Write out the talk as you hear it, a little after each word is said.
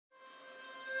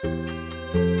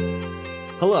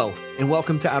Hello, and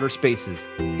welcome to Outer Spaces,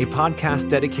 a podcast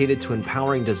dedicated to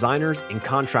empowering designers and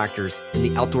contractors in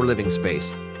the outdoor living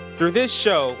space. Through this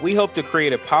show, we hope to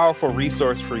create a powerful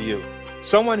resource for you,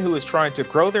 someone who is trying to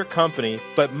grow their company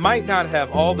but might not have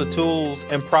all the tools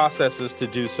and processes to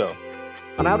do so.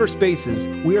 On Outer Spaces,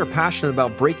 we are passionate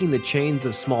about breaking the chains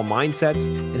of small mindsets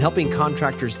and helping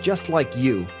contractors just like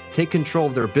you take control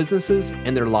of their businesses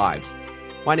and their lives.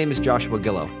 My name is Joshua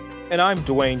Gillow. And I'm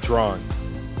Dwayne Drawn.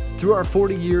 Through our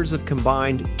 40 years of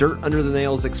combined dirt under the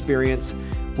nails experience,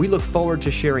 we look forward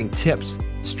to sharing tips,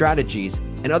 strategies,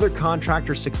 and other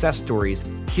contractor success stories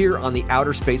here on the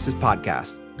Outer Spaces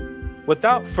podcast.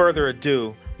 Without further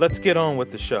ado, let's get on with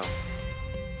the show.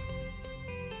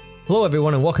 Hello,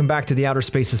 everyone, and welcome back to the Outer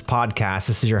Spaces podcast.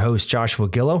 This is your host, Joshua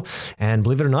Gillow, and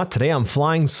believe it or not, today I'm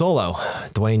flying solo.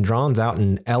 Dwayne Drawn's out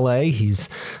in LA. He's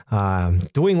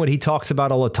doing what he talks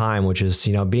about all the time, which is,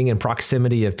 being in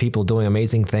proximity of people doing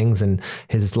amazing things, and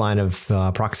his line of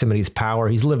proximity is power.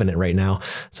 He's living it right now.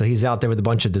 So he's out there with a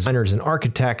bunch of designers and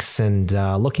architects and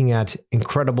looking at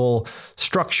incredible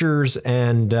structures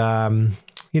and,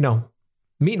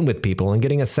 meeting with people and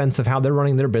getting a sense of how they're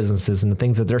running their businesses and the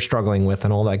things that they're struggling with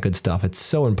and all that good stuff. It's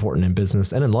so important in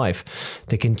business and in life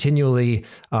to continually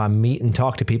meet and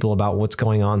talk to people about what's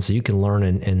going on so you can learn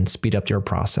and speed up your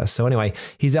process. So anyway,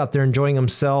 he's out there enjoying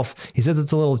himself. He says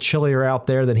it's a little chillier out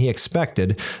there than he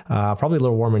expected, probably a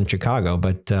little warmer in Chicago,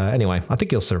 but anyway, I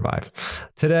think he'll survive.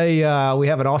 Today, we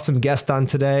have an awesome guest on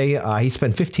today. He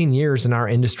spent 15 years in our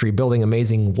industry building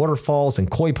amazing waterfalls and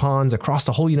koi ponds across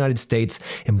the whole United States.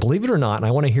 And believe it or not,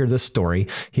 I want to hear this story.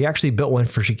 He actually built one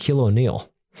for Shaquille O'Neal.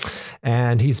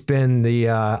 And he's been the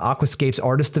Aquascapes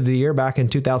Artist of the Year back in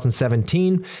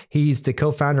 2017. He's the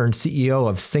co-founder and CEO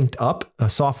of Synced Up, a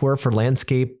software for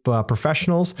landscape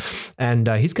professionals. And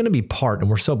he's going to be and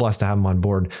we're so blessed to have him on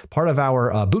board, part of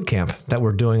our boot camp that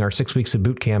we're doing, our 6 weeks of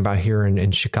boot camp out here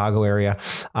in Chicago area.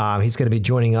 He's going to be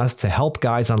joining us to help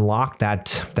guys unlock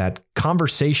that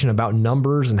conversation about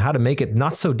numbers and how to make it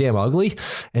not so damn ugly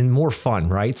and more fun,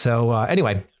 right? So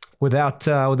anyway, without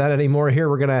any more here,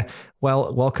 we're going to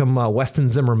welcome Weston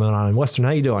Zimmerman on. Weston,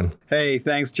 how you doing? Hey,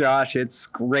 thanks, Josh. It's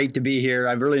great to be here.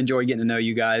 I've really enjoyed getting to know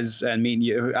you guys and meeting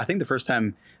you. I think the first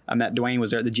time I met Dwayne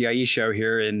was there at the GIE show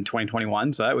here in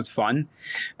 2021, so that was fun.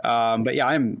 But yeah,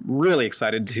 I'm really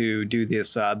excited to do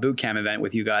this boot camp event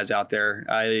with you guys out there.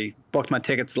 I booked my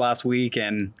tickets last week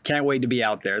and can't wait to be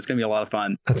out there. It's going to be a lot of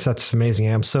fun. That's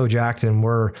amazing. I'm so jacked, and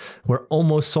we're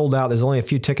almost sold out. There's only a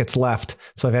few tickets left,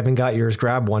 so if you haven't got yours,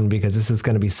 grab one, because this is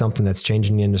going to be something that's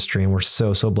changing the industry, and we're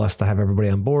so blessed to have everybody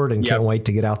on board, and can't wait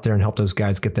to get out there and help those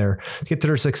guys get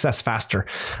their success faster.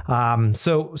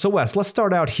 So Wes, let's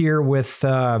start out here with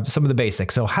some of the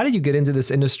basics. So how did you get into this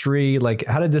industry? Like,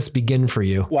 how did this begin for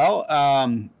you? Well,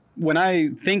 when I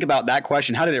think about that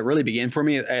question, how did it really begin for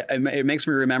me? It makes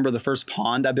me remember the first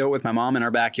pond I built with my mom in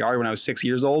our backyard when I was 6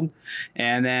 years old.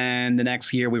 And then the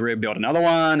next year we were able to build another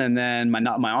one. And then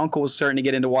my uncle was starting to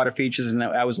get into water features. And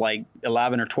I was like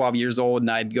 11 or 12 years old. And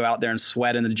I'd go out there and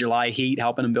sweat in the July heat,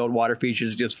 helping him build water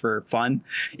features just for fun.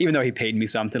 Even though he paid me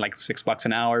something like $6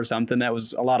 an hour or something. That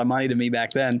was a lot of money to me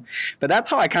back then. But that's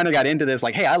how I kind of got into this.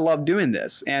 Like, hey, I love doing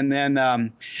this. And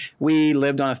then we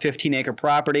lived on a 15-acre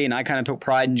property. And I kind of took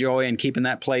pride and joy in keeping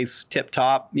that place tip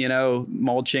top,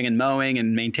 mulching and mowing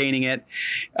and maintaining it.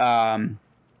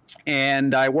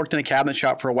 And I worked in a cabinet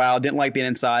shop for a while, didn't like being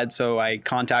inside. So I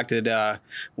contacted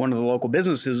one of the local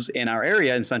businesses in our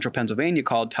area in central Pennsylvania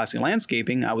called Tussie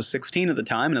Landscaping. I was 16 at the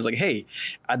time. And I was like, hey,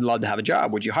 I'd love to have a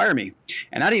job. Would you hire me?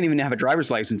 And I didn't even have a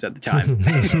driver's license at the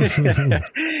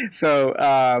time.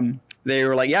 So they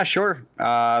were like, yeah, sure.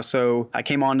 So I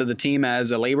came onto the team as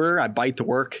a laborer. I biked to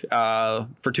work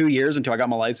for 2 years until I got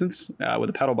my license with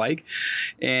a pedal bike.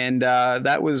 And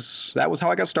that was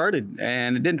how I got started.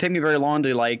 And it didn't take me very long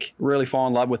to really fall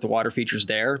in love with the water features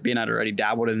there, being I'd already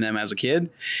dabbled in them as a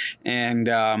kid. And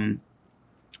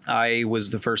I was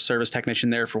the first service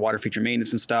technician there for water feature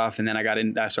maintenance and stuff. And then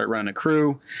I started running a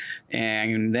crew,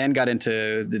 and then got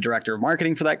into the director of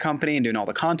marketing for that company and doing all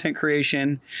the content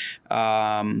creation.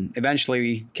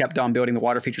 Eventually kept on building the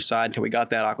water feature side until we got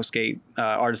that Aquascape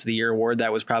Artist of the Year award.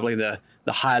 That was probably the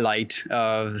highlight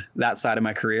of that side of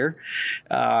my career.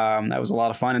 That was a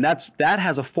lot of fun. And that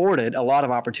has afforded a lot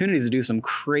of opportunities to do some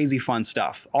crazy fun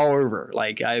stuff all over.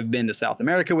 Like, I've been to South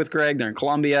America with Greg, they're in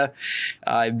Colombia.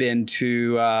 I've been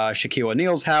to Shaquille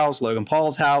O'Neal's house, Logan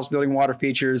Paul's house, building water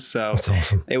features. So that's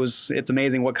awesome. It's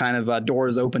amazing what kind of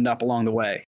doors opened up along the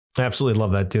way. I absolutely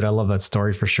love that, dude. I love that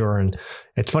story for sure. And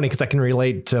it's funny because I can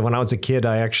relate to when I was a kid.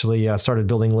 I actually started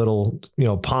building little,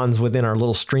 ponds within our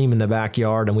little stream in the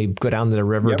backyard, and we'd go down to the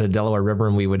river, to Delaware River,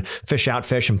 and we would fish out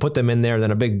fish and put them in there.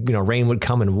 Then a big, rain would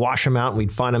come and wash them out, and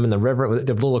we'd find them in the river,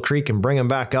 the little creek, and bring them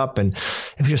back up. And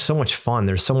it was just so much fun.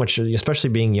 There's so much, especially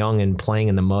being young and playing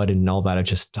in the mud and all that. It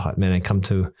just, man, it comes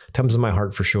to my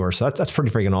heart for sure. So that's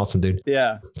pretty freaking awesome, dude.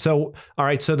 Yeah. So, all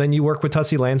right. So then you work with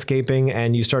Tussey Landscaping,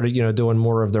 and you started, doing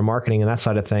more of their marketing and that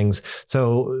side of things.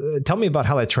 So tell me about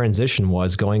how that transition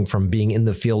was, going from being in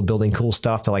the field building cool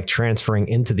stuff to like transferring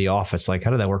into the office. Like, how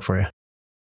did that work for you?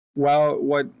 Well,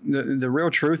 what the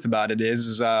real truth about it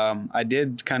is I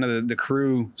did kind of the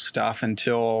crew stuff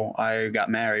until I got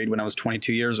married when I was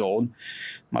 22 years old.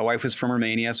 My wife was from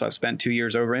Romania, so I spent 2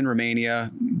 years over in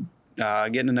Romania,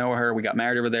 getting to know her. We got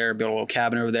married over there, built a little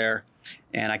cabin over there,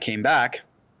 and I came back.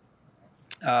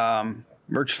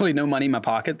 Virtually no money in my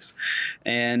pockets.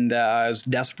 And I was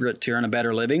desperate to earn a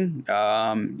better living.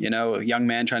 A young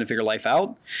man trying to figure life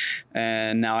out.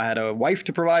 And now I had a wife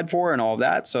to provide for and all of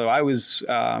that. So I was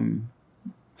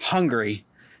hungry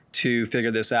to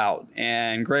figure this out.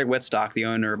 And Greg Whitstock, the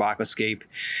owner of Aquascape,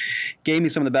 gave me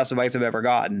some of the best advice I've ever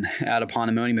gotten at a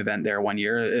pandemonium event there one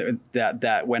year,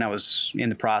 that when I was in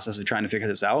the process of trying to figure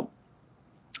this out.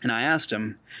 And I asked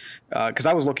him, because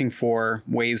I was looking for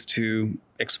ways to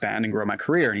expand and grow my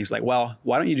career. And he's like, well,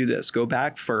 why don't you do this? Go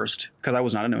back first, because I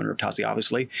was not an owner of Tussey,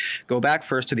 obviously. Go back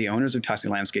first to the owners of Tussey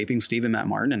Landscaping, Steve and Matt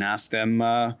Martin, and ask them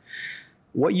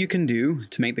what you can do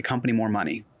to make the company more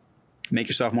money, make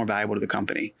yourself more valuable to the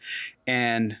company.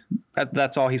 And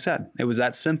that's all he said. It was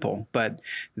that simple, but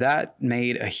that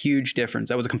made a huge difference.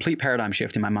 That was a complete paradigm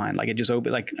shift in my mind. Like, it just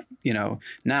opened,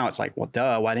 now it's like, well,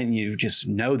 duh, why didn't you just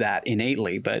know that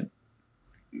innately? But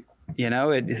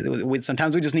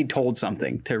sometimes we just need told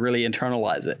something to really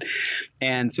internalize it.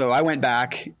 And so I went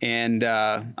back and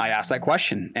I asked that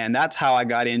question. And that's how I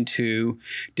got into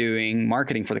doing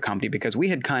marketing for the company, because we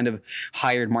had kind of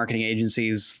hired marketing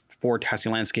agencies for Tussey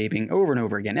Landscaping over and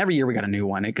over again. Every year we got a new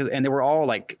one, and they were all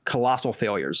like colossal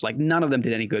failures. Like, none of them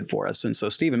did any good for us. And so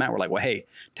Steve and Matt were like, well, hey,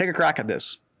 take a crack at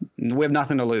this. We have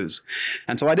nothing to lose.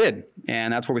 And so I did.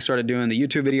 And that's where we started doing the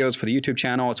YouTube videos for the YouTube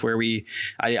channel. It's where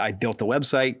I built the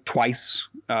website twice,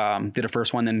 did a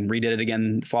first one, then redid it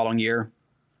again the following year.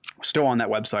 Still on that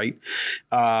website.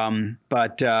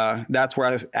 But that's where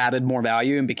I added more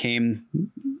value and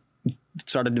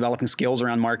started developing skills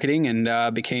around marketing,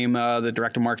 and became the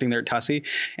director of marketing there at Tussey.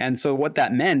 And so what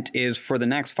that meant is, for the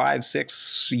next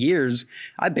 5-6 years,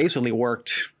 I basically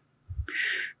worked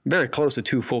very close to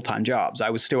 2 full-time jobs. I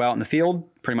was still out in the field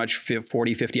pretty much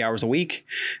 40, 50 hours a week.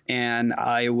 And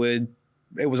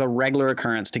it was a regular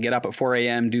occurrence to get up at 4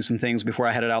 a.m., do some things before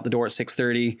I headed out the door at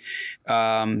 6:30,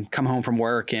 come home from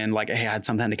work, and like, hey, I had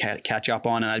something to catch up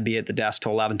on, and I'd be at the desk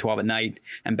till 11, 12 at night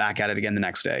and back at it again the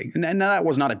next day. And that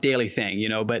was not a daily thing,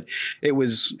 but it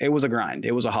was a grind.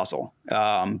 It was a hustle.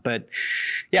 But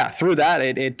yeah, through that,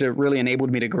 it really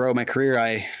enabled me to grow my career.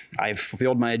 I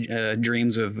fulfilled my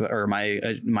dreams or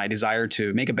my desire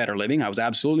to make a better living. I was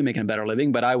absolutely making a better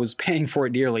living, but I was paying for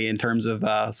it dearly in terms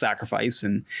of sacrifice.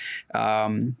 And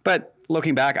but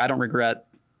looking back, I don't regret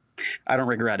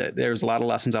it. There's a lot of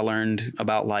lessons I learned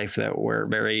about life that were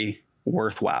very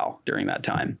worthwhile during that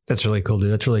time. That's really cool,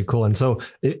 dude. That's really cool. And so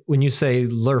when you say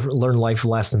learn life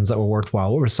lessons that were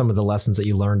worthwhile, what were some of the lessons that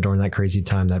you learned during that crazy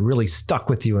time that really stuck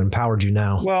with you and empowered you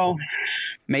now? Well,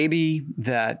 maybe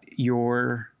that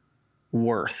your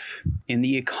worth in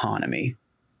the economy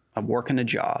of working a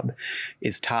job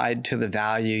is tied to the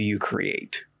value you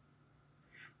create.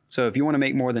 So if you want to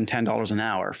make more than $10 an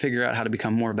hour, figure out how to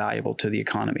become more valuable to the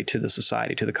economy, to the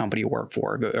society, to the company you work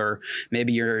for. Or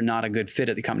maybe you're not a good fit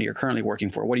at the company you're currently working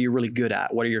for. What are you really good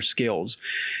at? What are your skills?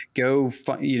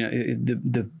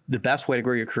 The best way to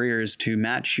grow your career is to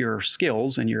match your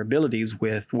skills and your abilities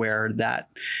with where that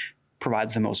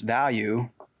provides the most value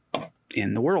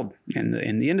in the world, in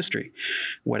the industry,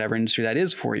 whatever industry that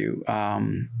is for you.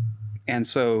 And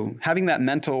so having that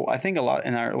mental, I think a lot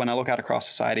when I look out across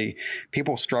society,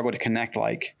 people struggle to connect,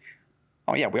 like,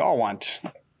 oh yeah, we all want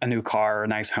a new car, a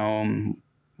nice home,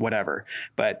 whatever.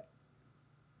 But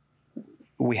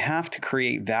we have to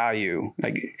create value.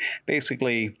 Like,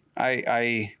 basically,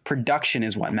 production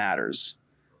is what matters.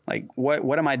 Like,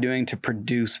 what am I doing to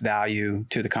produce value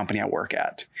to the company I work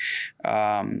at?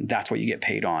 That's what you get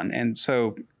paid on. And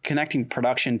so connecting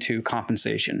production to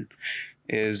compensation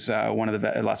is one of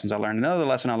the lessons I learned. Another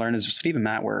lesson I learned is Steve and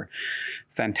Matt were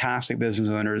fantastic business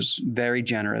owners, very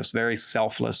generous, very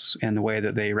selfless in the way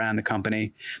that they ran the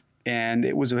company. And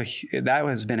that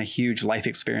has been a huge life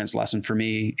experience lesson for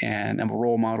me, and a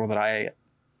role model that I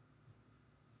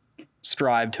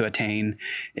strive to attain,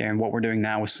 and what we're doing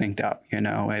now with Synced Up.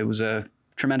 It was a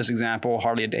tremendous example.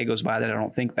 Hardly a day goes by that I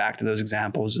don't think back to those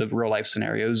examples of real life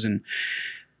scenarios and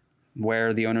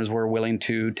where the owners were willing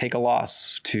to take a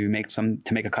loss to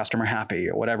make a customer happy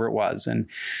or whatever it was. And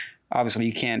obviously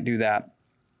you can't do that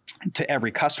to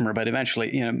every customer, but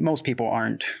eventually, most people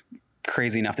aren't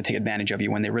crazy enough to take advantage of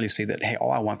you when they really see that, hey,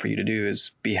 all I want for you to do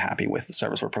is be happy with the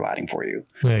service we're providing for you.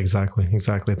 Yeah, exactly.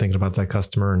 Thinking about that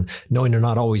customer and knowing they're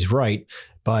not always right,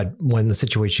 but when the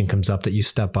situation comes up that you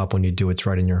step up when you do what's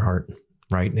right in your heart,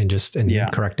 right? And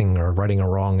correcting or righting a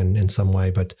wrong in some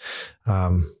way. But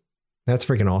that's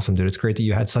freaking awesome, dude. It's great that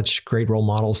you had such great role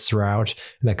models throughout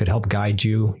and that could help guide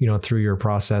you, through your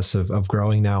process of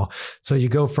growing now. So you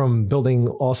go from building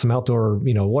awesome outdoor,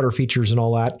 water features and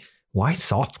all that. Why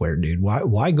software, dude?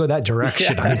 Why go that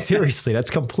direction? I mean, seriously, that's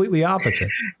completely opposite.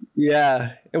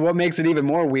 Yeah. And what makes it even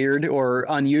more weird or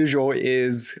unusual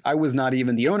is I was not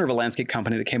even the owner of a landscape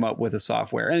company that came up with the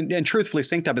software. And truthfully,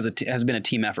 Synced Up has been a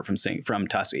team effort from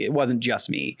Tussey. It wasn't just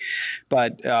me,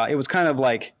 but it was kind of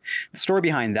like the story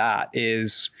behind that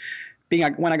is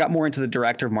when I got more into the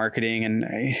director of marketing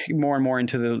and more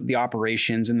into the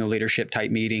operations and the leadership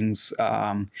type meetings,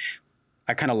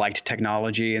 I kind of liked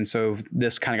technology. And so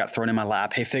this kind of got thrown in my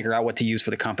lap. Hey, figure out what to use for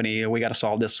the company. We got to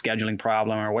solve this scheduling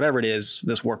problem or whatever it is,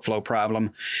 this workflow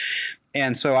problem.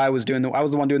 And so I was the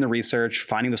one doing the research,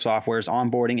 finding the softwares,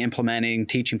 onboarding, implementing,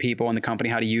 teaching people in the company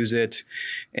how to use it.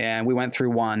 And we went through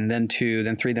 1, then 2,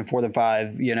 then 3, then 4, then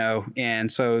 5, And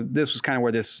so this was kind of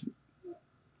where this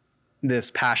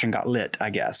passion got lit,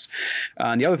 I guess.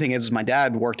 And the other thing is my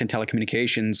dad worked in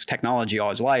telecommunications technology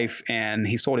all his life, and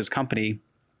he sold his company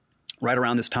right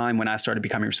around this time when I started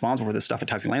becoming responsible for this stuff at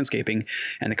Tussey Landscaping.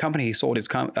 And the company he sold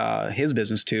his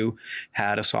business to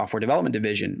had a software development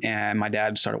division. And my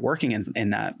dad started working in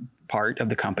that part of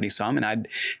the company some. And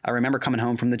I remember coming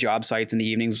home from the job sites in the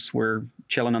evenings. We're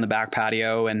chilling on the back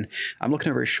patio and I'm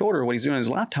looking over his shoulder, what he's doing on his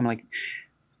laptop. I'm like,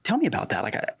 tell me about that.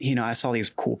 Like, I saw these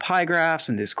cool pie graphs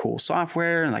and this cool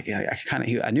software, and like,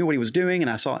 I knew what he was doing, and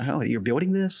I saw, oh, you're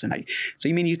building this, and so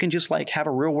you mean you can just like have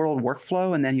a real world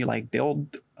workflow, and then you like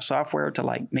build software to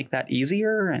like make that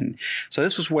easier, and so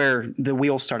this was where the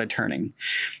wheels started turning.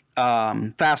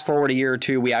 Fast forward a year or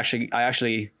two, I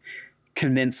actually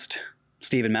convinced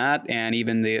Steve and Matt and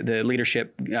even the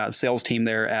leadership sales team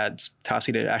there at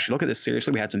Tussey to actually look at this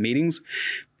seriously. We had some meetings,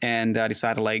 and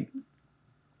decided like.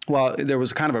 Well, there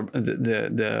was kind of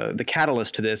the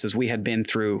catalyst to this is we had been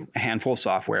through a handful of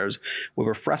softwares. We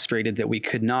were frustrated that we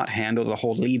could not handle the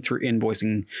whole lead through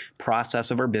invoicing process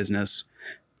of our business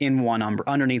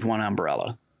underneath one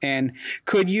umbrella. And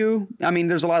could you? I mean,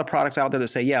 there's a lot of products out there that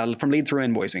say, yeah, from lead through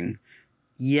invoicing.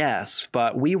 Yes,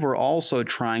 but we were also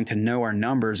trying to know our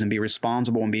numbers and be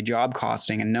responsible and be job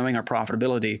costing and knowing our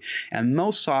profitability. And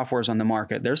most softwares on the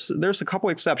market, there's a couple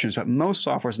exceptions, but most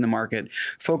softwares in the market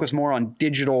focus more on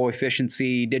digital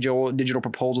efficiency, digital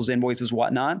proposals, invoices,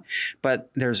 whatnot.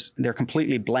 But they're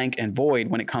completely blank and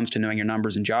void when it comes to knowing your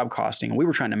numbers and job costing. And we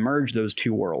were trying to merge those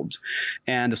two worlds.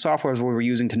 And the softwares we were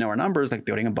using to know our numbers, like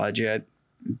building a budget,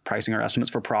 pricing our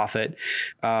estimates for profit,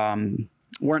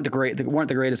 weren't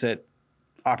the greatest at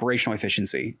operational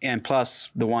efficiency. And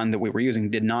plus the one that we were using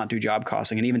did not do job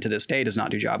costing, and even to this day does not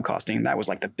do job costing. And that was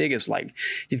like the biggest, like,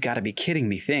 you've got to be kidding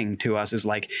me thing to us is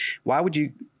like, why would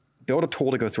you build a tool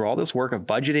to go through all this work of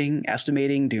budgeting,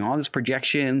 estimating, doing all these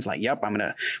projections, like, yep, I'm going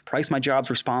to price my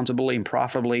jobs responsibly and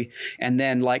profitably, and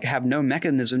then like have no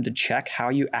mechanism to check how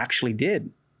you actually did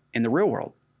in the real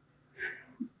world.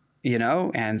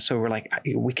 And so we're like,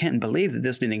 we can't believe that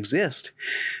this didn't exist.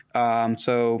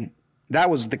 So that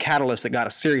was the catalyst that got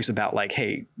us serious about like,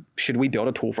 hey, should we build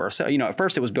a tool for ourselves? At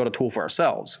first it was build a tool for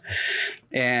ourselves.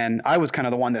 And I was kind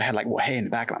of the one that had like, well, hey, in the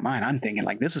back of my mind, I'm thinking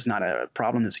like, this is not a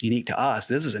problem that's unique to us.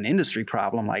 This is an industry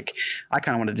problem. Like I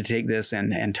kind of wanted to take this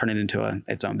and turn it into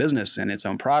its own business and its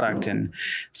own product and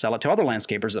sell it to other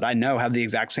landscapers that I know have the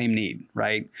exact same need.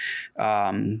 Right.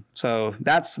 So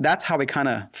that's how we kind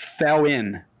of fell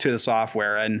in to the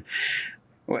software. And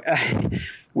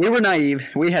we were naive.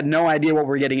 We had no idea what we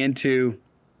were getting into.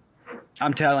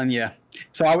 I'm telling you.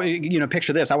 So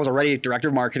picture this. I was already director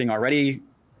of marketing, already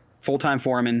full-time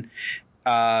foreman,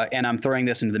 and I'm throwing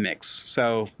this into the mix.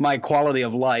 So my quality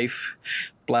of life,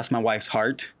 bless my wife's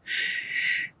heart,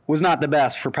 was not the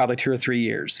best for probably 2 or 3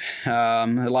 years. A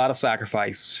lot of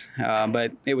sacrifice,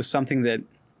 but it was something that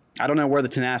I don't know where the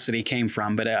tenacity came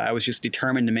from, but I was just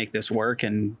determined to make this work.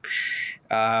 And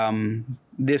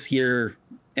this year,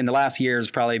 in the last year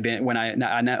has probably been when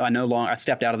I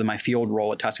stepped out of my field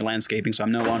role at Tuscany Landscaping, so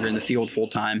I'm no longer in the field full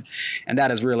time, and that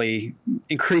has really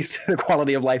increased the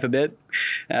quality of life a bit.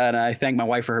 And I thank my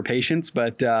wife for her patience.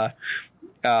 But now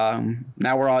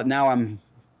I'm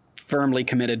firmly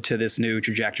committed to this new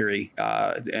trajectory,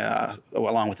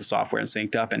 along with the software and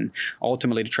Synced Up, and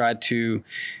ultimately to try to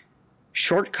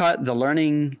shortcut the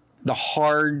learning, the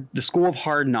school of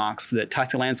hard knocks that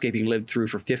Tuscany Landscaping lived through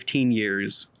for 15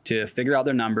 years to figure out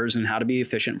their numbers and how to be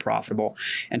efficient and profitable,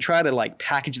 and try to like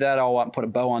package that all up and put a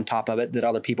bow on top of it that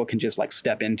other people can just like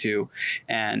step into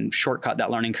and shortcut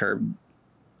that learning curve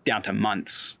down to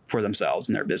months for themselves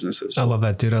and their businesses. I love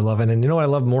that, dude. I love it. And you know what I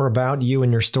love more about you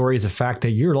and your story is the fact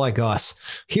that you're like us.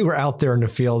 You were out there in the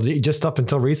field just up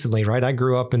until recently, right? I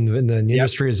grew up in the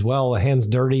industry as well, hands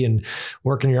dirty and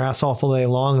working your ass off all day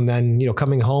long. And then,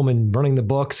 coming home and running the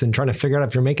books and trying to figure out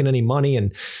if you're making any money.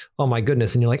 And oh my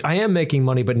goodness. And you're like, I am making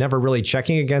money, but never really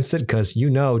checking against it because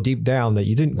deep down that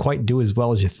you didn't quite do as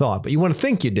well as you thought, but you want to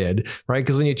think you did, right?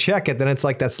 Because when you check it, then it's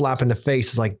like that slap in the face.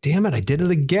 It's like, damn it, I did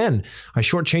it again. I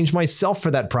shortchanged myself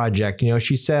for that project.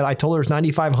 She said, I told her it's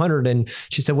 9,500 and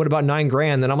she said, what about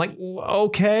 $9,000? And I'm like,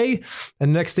 okay.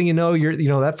 And next thing you know,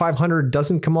 that 500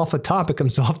 doesn't come off the top. It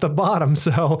comes off the bottom.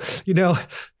 So,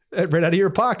 right out of your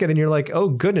pocket. And you're like, oh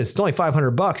goodness, it's only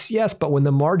 $500. Yes. But when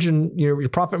the margin, your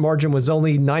profit margin was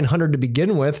only 900 to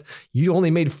begin with, you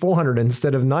only made 400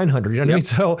 instead of 900. You know what I mean?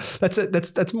 So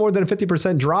that's more than a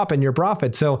 50% drop in your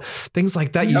profit. So things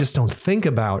like that, you just don't think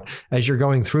about as you're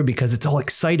going through because it's all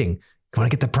exciting. I want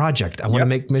to get the project. I want to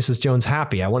make Mrs. Jones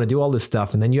happy. I want to do all this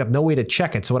stuff. And then you have no way to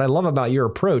check it. So what I love about your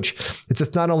approach, it's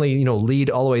just not only, lead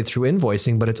all the way through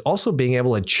invoicing, but it's also being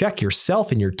able to check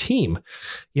yourself and your team,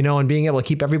 and being able to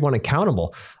keep everyone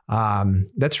accountable.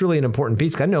 That's really an important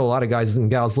piece. I know a lot of guys and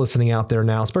gals listening out there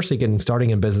now, especially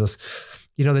starting in business.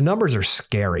 The numbers are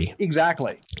scary.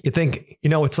 Exactly. You think,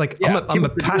 it's like, I'm a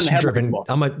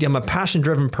passion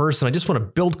driven person. I just want to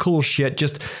build cool shit.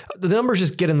 Just the numbers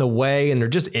just get in the way and they're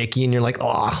just icky. And you're like,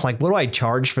 what do I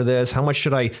charge for this? How much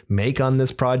should I make on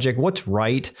this project? What's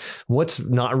right? What's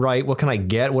not right? What can I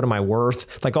get? What am I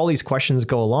worth? Like all these questions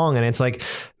go along. And it's like,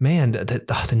 man,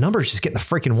 the numbers just get in the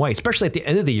freaking way, especially at the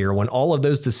end of the year when all of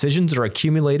those decisions are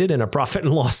accumulated in a profit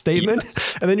and loss statement.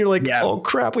 Yes. And then you're like, oh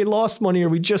crap, we lost money or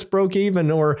we just broke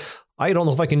even. Or I don't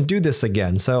know if I can do this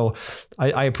again. So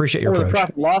I appreciate your approach. The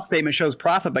profit loss statement shows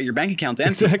profit, but your bank account's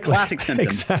empty. Exactly. Classic symptom.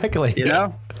 Exactly.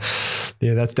 Yeah,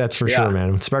 that's for sure,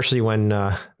 man. Especially when,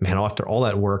 after all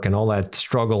that work and all that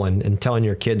struggle and telling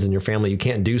your kids and your family you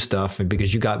can't do stuff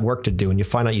because you got work to do and you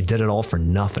find out you did it all for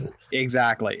nothing.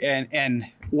 Exactly. And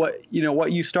what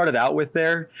you started out with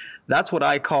there, that's what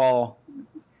I call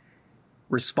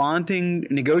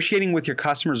negotiating with your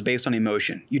customers based on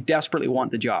emotion. You desperately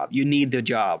want the job. You need the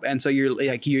job. And so you're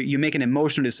like, you make an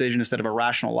emotional decision instead of a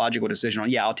rational, logical decision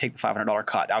on, I'll take the $500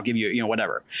 cut. I'll give you,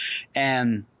 whatever.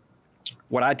 And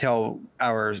what I tell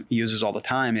our users all the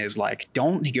time is like,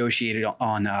 don't negotiate it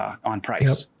on price.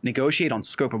 Yep. Negotiate on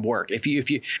scope of work.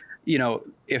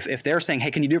 If they're saying,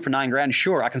 hey, can you do it for $9,000?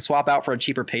 Sure, I can swap out for a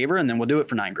cheaper paver and then we'll do it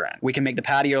for $9,000. We can make the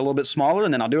patio a little bit smaller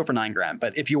and then I'll do it for $9,000.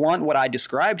 But if you want what I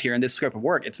described here in this scope of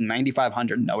work, it's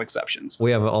 $9,500, no exceptions.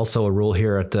 We have also a rule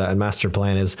here at Master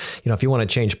Plan is, if you want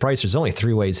to change price, there's only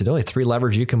three ways. There's only three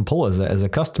levers you can pull as a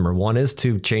customer. One is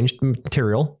to change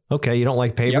material. Okay, you don't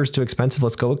like pavers, too expensive.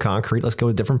 Let's go with concrete. Let's go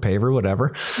with a different paver,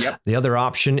 whatever. Yep. The other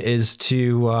option is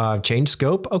to change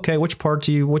scope. Okay, which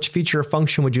feature or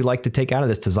function would you like to take out of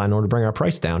this design in order to bring our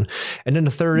price down? And then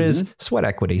the third is sweat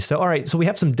equity. So, all right, so we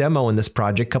have some demo in this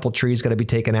project. Couple trees got to be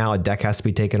taken out. A deck has to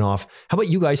be taken off. How about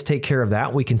you guys take care of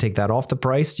that? We can take that off the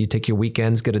price. You take your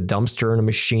weekends, get a dumpster and a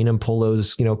machine and pull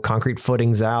those, concrete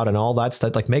footings out and all that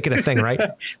stuff. Like make it a thing, right?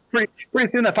 pretty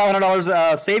soon that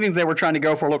 $500 savings they were trying to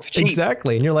go for looks cheap.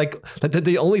 Exactly. And you're like,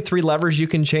 the only three levers you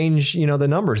can change, the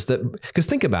numbers because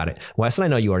think about it, Wes, and I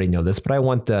know you already know this, but I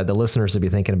want the listeners to be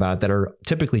thinking about it that are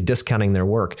typically discounting their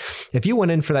work. If you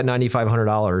went in for that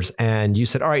 $9,500 and you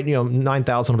said, all right,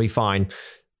 9,000 will be fine.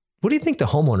 What do you think the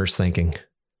homeowner's thinking?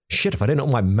 Shit, if I didn't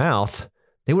open my mouth,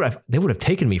 they would have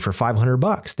taken me for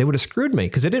 $500. They would have screwed me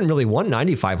because they didn't really want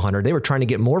 9,500. They were trying to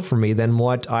get more from me than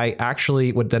what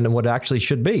actually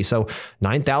should be. So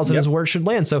 9,000 is where it should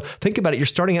land. So think about it. You're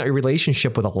starting out your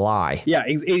relationship with a lie. Yeah,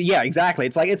 exactly.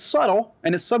 It's like, it's subtle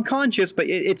and it's subconscious, but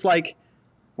it's like,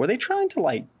 were they trying to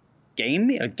like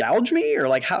gouge me, or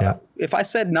like how? Yeah. If I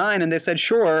said 9 and they said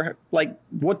sure, like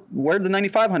where'd the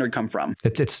 9,500 come from?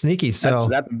 It's sneaky. So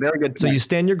that's a very good point. So you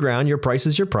stand your ground, your price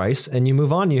is your price, and you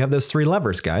move on. You have those 3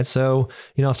 levers, guys. So,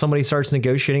 if somebody starts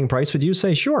negotiating price with you,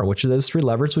 say, sure, which of those 3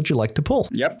 levers would you like to pull?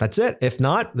 Yep. That's it. If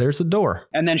not, there's a door.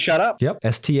 And then shut up. Yep.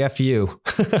 STFU.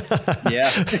 Yeah.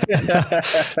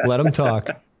 Let them talk.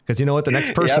 Because you know what? The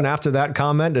next person after that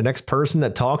comment, the next person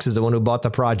that talks is the one who bought the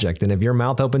project. And if your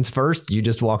mouth opens first, you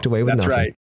just walked away with nothing.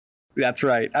 Right. That's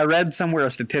right. I read somewhere a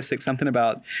statistic, something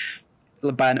about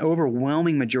by an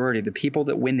overwhelming majority, the people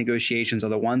that win negotiations are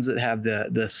the ones that have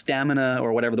the stamina,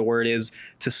 or whatever the word is,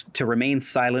 to remain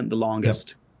silent the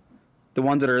longest. Yep. The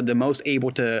ones that are the most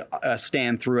able to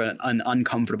stand through an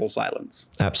uncomfortable silence.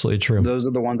 Absolutely true. Those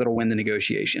are the ones that will win the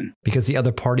negotiation. Because the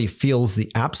other party feels the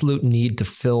absolute need to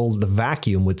fill the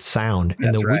vacuum with sound,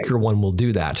 and the weaker one will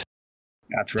do that.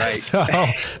 That's right. So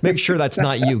make sure that's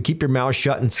not you. Keep your mouth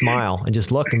shut and smile and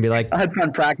just look and be like, I had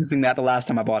fun practicing that the last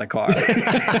time I bought a car.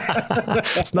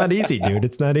 It's not easy, dude.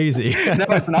 It's not easy. No,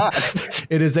 it's not.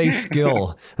 It is a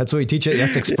skill. That's what we teach at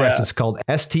S Express. Yeah. It's called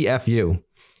STFU.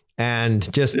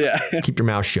 And just keep your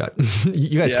mouth shut.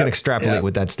 You guys can extrapolate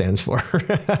what that stands for.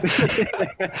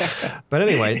 But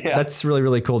anyway, that's really,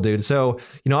 really cool, dude. So,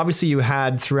 obviously you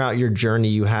had throughout your journey,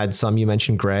 you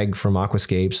mentioned Greg from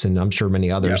Aquascapes, and I'm sure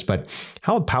many others, but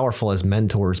how powerful has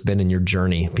mentors been in your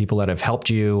journey? People that have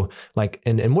helped you,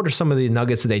 and what are some of the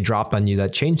nuggets that they dropped on you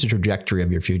that changed the trajectory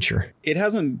of your future?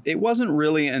 It wasn't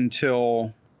really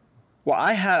until... Well,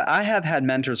 I have had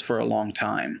mentors for a long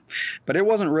time, but it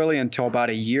wasn't really until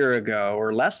about a year ago,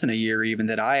 or less than a year even,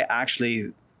 that I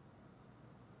actually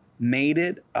made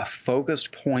it a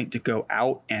focused point to go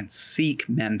out and seek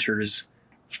mentors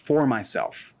for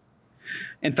myself.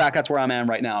 In fact, that's where I'm at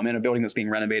right now. I'm in a building that's being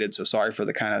renovated, so sorry for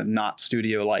the kind of not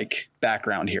studio-like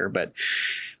background here, but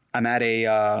I'm at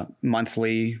a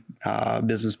monthly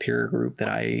business peer group that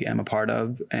I am a part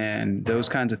of, and those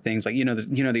kinds of things, like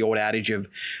the old adage of,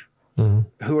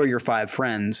 who are your 5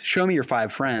 friends? Show me your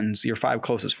 5 friends, your 5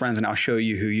 closest friends, and I'll show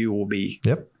you who you will be.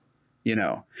 Yep.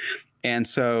 And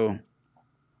so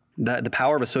the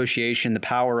power of association, the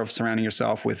power of surrounding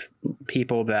yourself with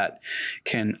people that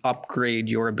can upgrade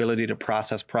your ability to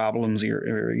process problems,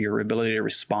 your ability to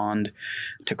respond,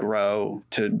 to grow,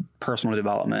 to personal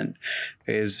development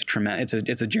is tremendous.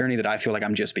 It's a journey that I feel like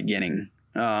I'm just beginning.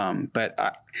 But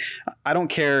I don't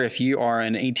care if you are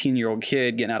an 18-year-old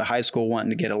kid getting out of high school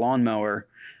wanting to get a lawnmower,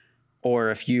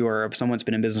 or if you are someone that's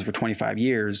been in business for 25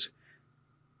 years.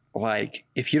 Like,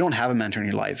 if you don't have a mentor in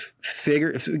your life,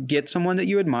 get someone that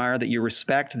you admire, that you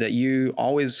respect, that you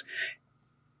always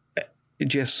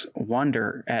just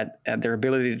wonder at their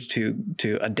ability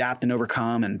to adapt and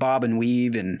overcome and bob and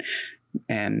weave and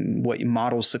what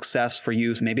models success for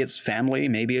you. So maybe it's family,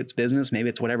 maybe it's business, maybe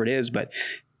it's whatever it is, but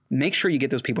make sure you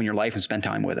get those people in your life and spend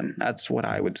time with them. That's what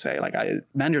I would say.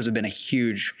 Mentors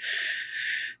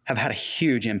have had a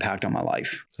huge impact on my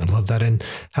life. I love that. And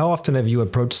how often have you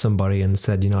approached somebody and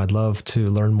said, I'd love to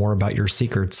learn more about your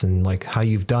secrets and how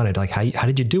you've done it? How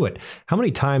did you do it? How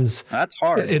many times? That's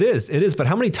hard. It is. But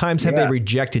how many times have they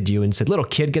rejected you and said, little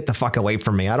kid, get the fuck away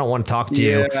from me. I don't want to talk to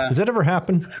you. Does that ever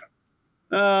happen?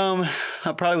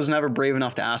 I probably was never brave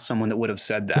enough to ask someone that would have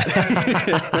said that.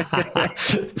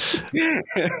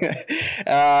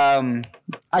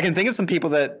 I can think of some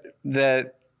people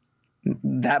that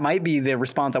might be the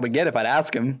response I would get if I'd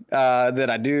ask them, that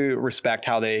I do respect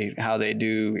how they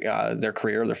do their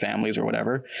career, their families, or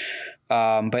whatever.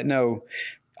 But no,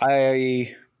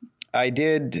 I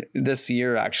did this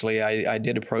year, actually, I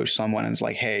did approach someone and was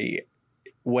like, hey,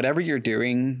 whatever you're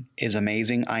doing is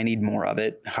amazing. I need more of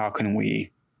it. How can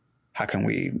we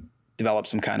develop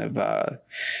some kind of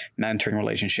mentoring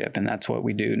relationship? And that's what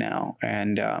we do now.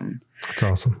 And that's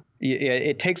awesome.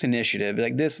 It takes initiative.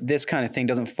 Like this kind of thing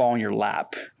doesn't fall in your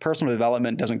lap. Personal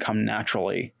development doesn't come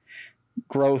naturally.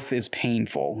 Growth is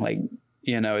painful.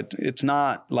 It's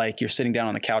not like you're sitting down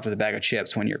on the couch with a bag of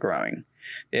chips when you're growing.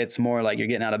 It's more like you're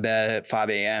getting out of bed at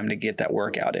 5 a.m. to get that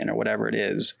workout in, or whatever it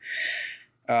is.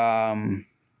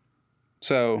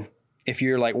 So if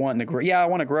you're wanting to grow, I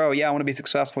want to grow. I want to be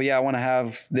successful. I want to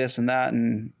have this and that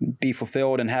and be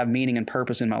fulfilled and have meaning and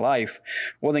purpose in my life.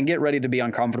 Well, then get ready to be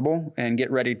uncomfortable and get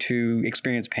ready to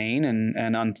experience pain and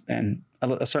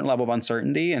a certain level of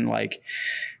uncertainty and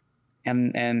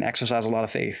exercise a lot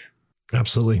of faith.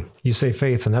 Absolutely. You say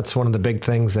faith, and that's one of the big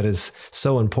things that is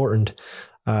so important.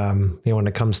 When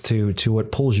it comes to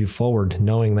what pulls you forward,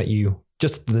 knowing that you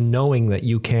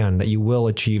can, that you will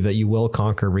achieve, that you will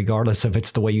conquer, regardless if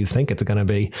it's the way you think it's going to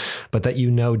be, but that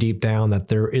deep down that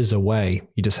there is a way.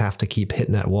 You just have to keep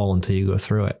hitting that wall until you go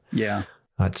through it. Yeah.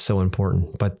 That's so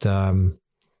important. But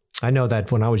I know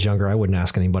that when I was younger, I wouldn't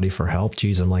ask anybody for help.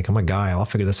 Geez, I'm a guy. I'll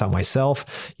figure this out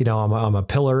myself. I'm a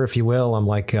pillar, if you will.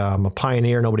 I'm a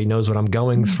pioneer. Nobody knows what I'm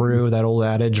going through. That old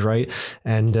adage, right?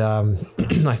 And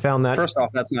I found that first off,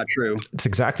 that's not true. It's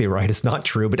exactly right. It's not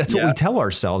true, but that's what we tell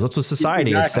ourselves. That's what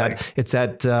society. Exactly. It's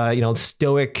that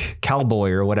stoic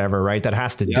cowboy or whatever, right? That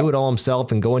has to do it all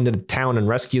himself and go into the town and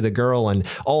rescue the girl and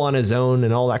all on his own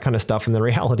and all that kind of stuff. And the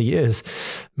reality is,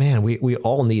 man, we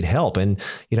all need help. And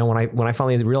when I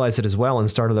finally realized it as well and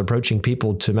started approaching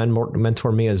people to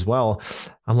mentor me as well,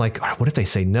 I'm like, what if they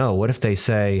say no? What if they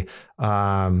say,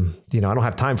 I don't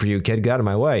have time for you, kid, get out of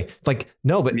my way. Like,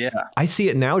 no, but I see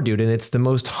it now, dude. And it's the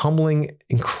most humbling,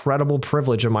 incredible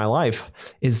privilege of my life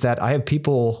is that I have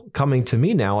people coming to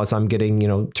me now as I'm getting,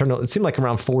 it seemed like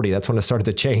around 40. That's when it started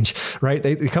to change, right?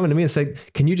 They come to me and say,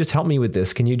 can you just help me with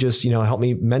this? Can you just, help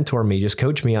me mentor me, just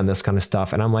coach me on this kind of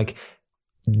stuff? And I'm like,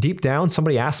 deep down,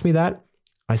 somebody asked me that.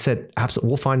 I said, absolutely,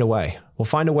 we'll find a way. We'll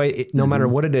find a way, no matter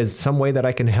what it is, some way that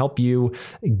I can help you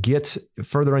get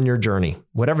further on your journey,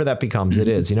 whatever that becomes, it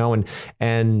is,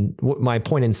 and what my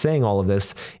point in saying all of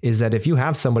this is that if you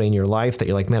have somebody in your life that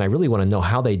you're like, man, I really want to know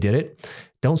how they did it.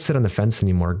 Don't sit on the fence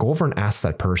anymore. Go over and ask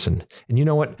that person. And you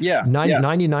know what?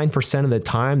 99% of the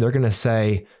time, they're going to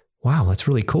say, wow, that's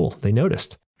really cool. They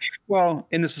noticed. Well,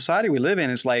 in the society we live in,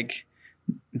 it's like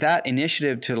that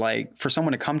initiative to for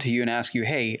someone to come to you and ask you,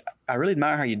 hey, I really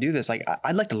admire how you do this. Like,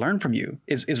 I'd like to learn from you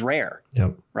is rare.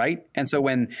 Yep. Right. And so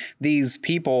when these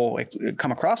people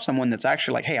come across someone that's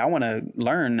actually like, hey, I want to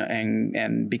learn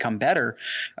and become better,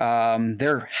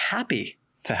 they're happy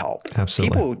to help.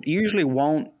 Absolutely. People usually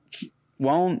won't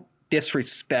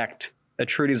disrespect a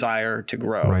true desire to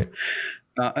grow. Right.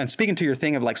 And speaking to your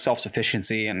thing of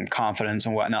self-sufficiency and confidence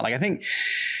and whatnot, I think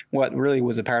what really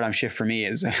was a paradigm shift for me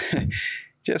is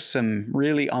just some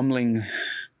really humbling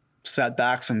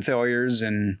setbacks and failures.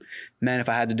 And man, if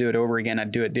I had to do it over again,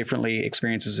 I'd do it differently,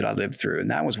 experiences that I lived through. And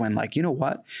that was when you know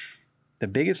what? The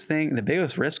biggest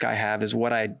risk I have is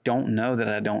what I don't know that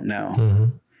I don't know. Mm-hmm.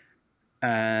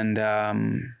 And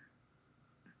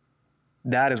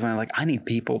that is when I need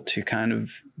people to kind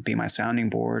of be my sounding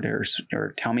board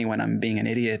or tell me when I'm being an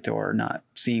idiot or not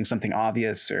seeing something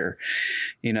obvious or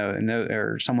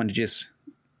someone to just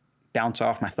bounce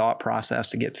off my thought process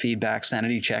to get feedback,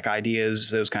 sanity check ideas,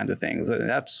 those kinds of things.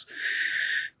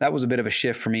 That was a bit of a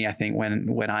shift for me, I think,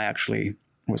 when I actually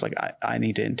was like, I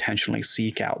need to intentionally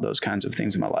seek out those kinds of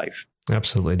things in my life.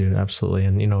 Absolutely, dude. Absolutely.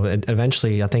 And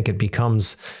eventually I think it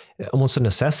becomes almost a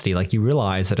necessity. Like, you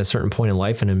realize at a certain point in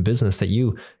life and in business that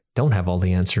you don't have all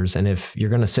the answers. And if you're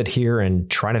going to sit here and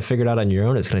try to figure it out on your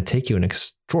own, it's going to take you an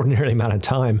extraordinary amount of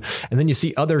time. And then you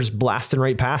see others blasting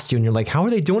right past you and you're like, how are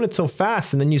they doing it so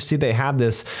fast? And then you see they have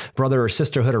this brother or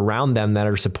sisterhood around them that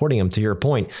are supporting them. To your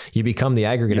point, you become the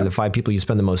aggregate of the 5 people you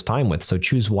spend the most time with. So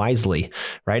choose wisely,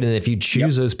 right? And if you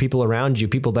choose those people around you,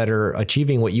 people that are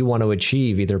achieving what you want to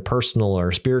achieve, either personal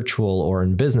or spiritual or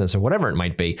in business or whatever it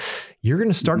might be, you're going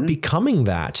to start becoming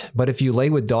that. But if you lay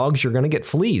with dogs, you're going to get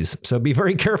fleas. So be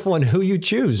very careful in who you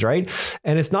choose, right?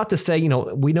 And it's not to say,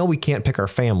 we know we can't pick our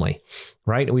family,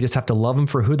 right? We just have to love them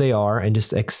for who they are and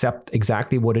just accept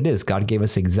exactly what it is. God gave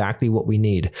us exactly what we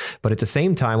need. But at the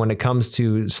same time, when it comes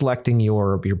to selecting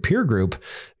your peer group,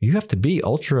 you have to be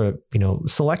ultra,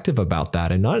 selective about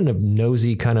that, and not in a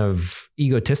nosy kind of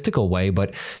egotistical way,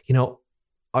 but,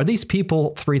 are these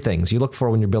people 3 things you look for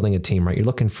when you're building a team, right? You're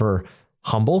looking for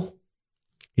humble,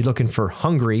 you're looking for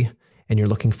hungry, and you're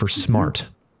looking for smart.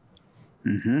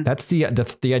 Mm-hmm. That's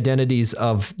the identities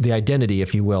of the identity,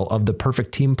 if you will, of the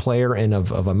perfect team player and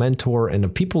of a mentor and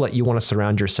of people that you want to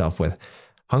surround yourself with.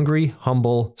 Hungry,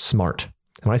 humble, smart.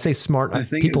 And when I say smart,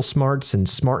 people smarts and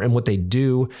smart in what they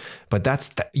do, but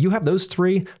you have those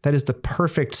 3. That is the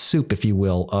perfect soup, if you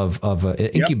will, of an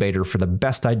incubator for the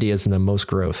best ideas and the most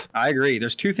growth. I agree.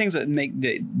 There's 2 things that make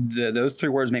those 3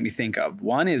 words make me think of.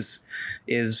 One is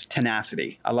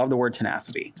tenacity. I love the word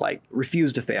tenacity, like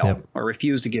refuse to fail or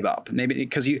refuse to give up. Maybe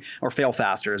or fail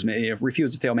faster.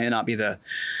 Refuse to fail may not be the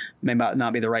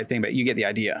right thing, but you get the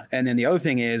idea. And then the other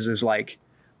thing is like,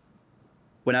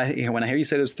 when I hear you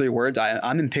say those 3 words,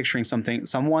 I'm picturing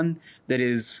someone that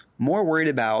is more worried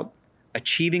about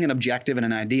achieving an objective and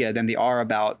an idea than they are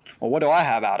about, well, what do I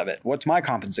have out of it? What's my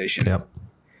compensation? Yep.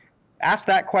 Ask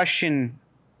that question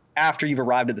after you've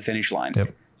arrived at the finish line.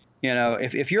 Yep.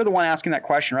 If you're the one asking that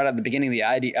question right at the beginning of the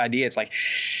idea, it's like,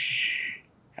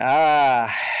 I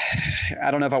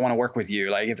don't know if I want to work with you.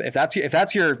 Like if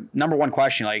that's your number one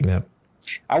question, like. Yep.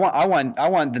 I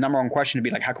want the number one question to be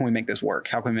like, how can we make this work?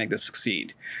 How can we make this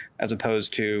succeed? As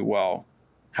opposed to, well,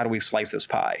 how do we slice this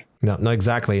pie? No,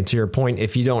 exactly. And to your point,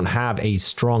 if you don't have a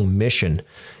strong mission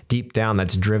deep down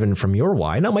that's driven from your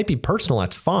why, and that might be personal,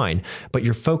 that's fine, but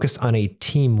you're focused on a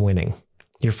team winning.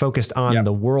 You're focused on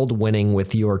the world winning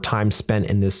with your time spent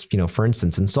in this, for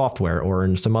instance, in software or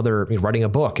in some other, writing a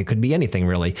book. It could be anything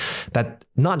really. That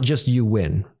not just you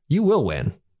win, you will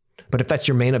win. But if that's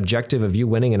your main objective of you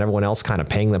winning and everyone else kind of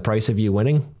paying the price of you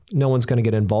winning, no one's going to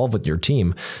get involved with your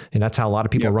team. And that's how a lot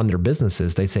of people run their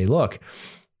businesses. They say, look,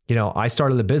 I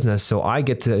started the business, so I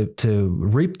get to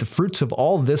reap the fruits of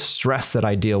all this stress that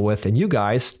I deal with. And you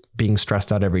guys being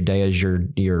stressed out every day as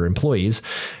your employees,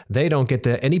 they don't get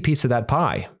any piece of that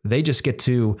pie. They just get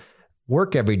to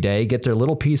work every day, get their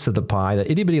little piece of the pie, the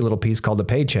itty bitty little piece called the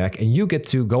paycheck, and you get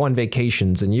to go on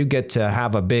vacations and you get to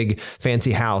have a big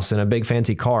fancy house and a big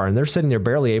fancy car, and they're sitting there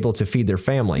barely able to feed their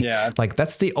family. Yeah. Like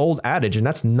that's the old adage, and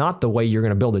that's not the way you're going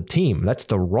to build a team. That's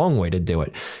the wrong way to do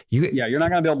it. You're not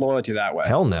going to build loyalty that way.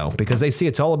 Hell no, because they see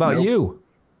it's all about you.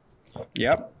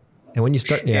 Yep. And when you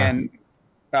start, And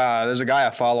there's a guy I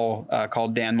follow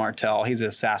called Dan Martell. He's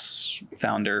a SaaS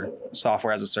founder,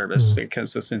 software as a service,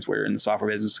 because since we're in the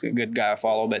software business, a good guy I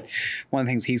follow. But one of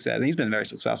the things he said, and he's been very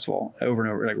successful over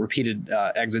and over, like repeated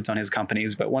exits on his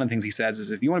companies. But one of the things he says is,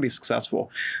 if you want to be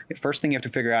successful, the first thing you have to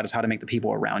figure out is how to make the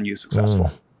people around you successful.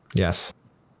 Yes.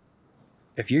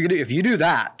 If you do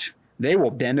that, they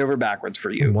will bend over backwards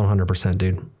for you. 100%,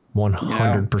 dude.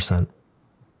 100%.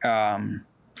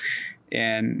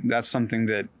 And that's something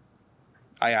that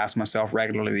I ask myself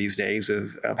regularly these days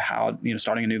of how,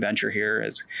 starting a new venture here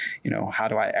is, how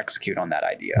do I execute on that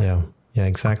idea? Yeah,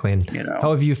 exactly. And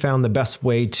how have you found the best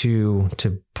way to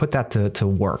put that to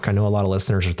work? I know a lot of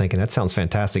listeners are thinking, that sounds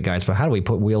fantastic, guys, but how do we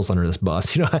put wheels under this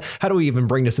bus? How do we even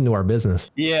bring this into our business?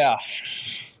 Yeah.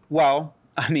 Well,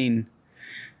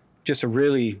 just a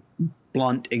really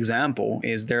blunt example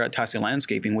is there at Tyson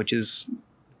Landscaping, which is,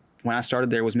 when I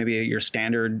started there, was maybe your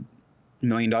standard $1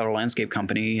 million landscape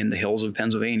company in the hills of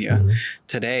Pennsylvania.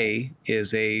 Today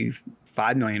is a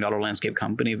 $5 million landscape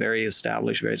company, very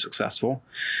established, very successful.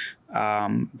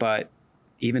 But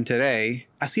even today,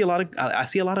 I see a lot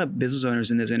of business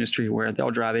owners in this industry where they'll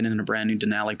drive in a brand new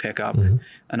Denali pickup,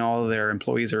 and all of their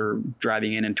employees are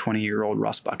driving in 20-year-old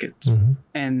rust buckets.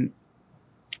 And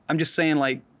I'm just saying,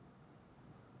 like,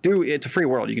 dude, it's a free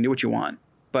world. You can do what you want.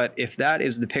 But if that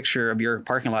is the picture of your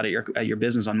parking lot at your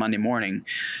business on Monday morning,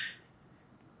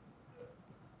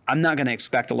 I'm not going to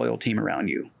expect a loyal team around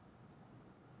you,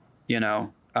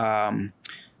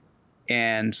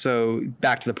 and so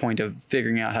back to the point of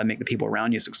figuring out how to make the people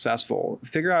around you successful,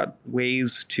 figure out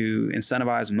ways to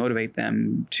incentivize and motivate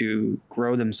them to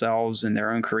grow themselves in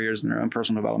their own careers and their own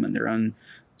personal development, their own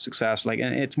success. And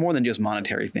it's more than just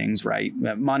monetary things, right?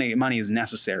 Money is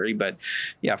necessary, but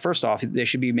yeah, first off, they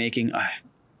should be making,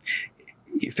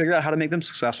 figure out how to make them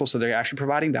successful so they're actually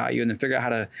providing value, and then figure out how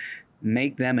to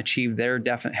make them achieve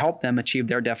help them achieve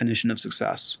their definition of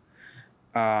success.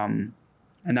 And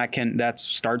that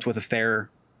starts with a fair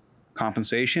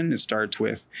compensation. It starts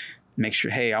with make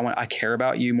sure, hey, I care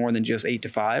about you more than just 8 to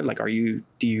 5. Like, do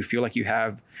you feel like you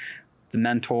have the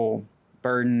mental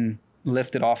burden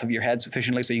lifted off of your head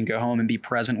sufficiently so you can go home and be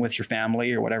present with your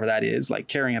family or whatever that is, like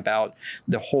caring about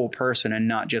the whole person and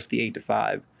not just the 8 to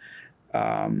 5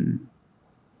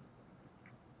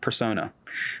 persona.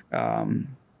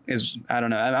 I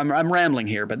don't know. I'm rambling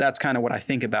here, but that's kind of what I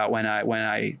think about when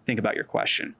I think about your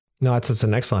question. No, it's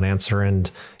an excellent answer. And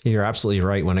you're absolutely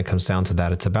right when it comes down to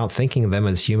that. It's about thinking of them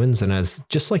as humans and as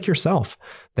just like yourself.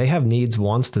 They have needs,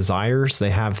 wants, desires. They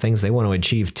have things they want to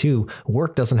achieve too.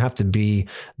 Work doesn't have to be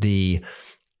the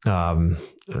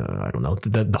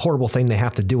the horrible thing they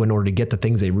have to do in order to get the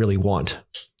things they really want.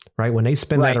 Right. When they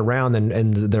spin that around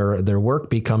and their work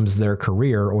becomes their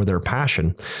career or their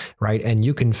passion. Right. And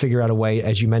you can figure out a way,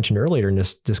 as you mentioned earlier in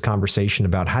this conversation,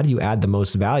 about how do you add the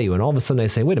most value? And all of a sudden I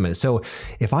say, wait a minute. So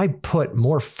if I put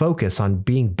more focus on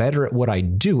being better at what I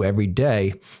do every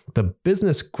day, the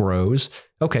business grows.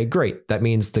 Okay, great. That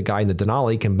means the guy in the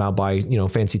Denali can now buy,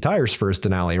 fancy tires for his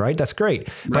Denali. Right. That's great.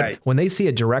 But when they see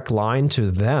a direct line to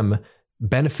them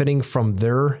benefiting from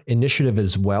their initiative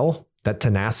as well, that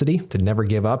tenacity to never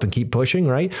give up and keep pushing,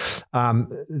 right?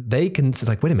 They can say,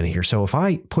 like, wait a minute here. So if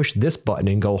I push this button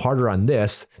and go harder on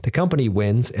this, the company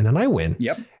wins and then I win.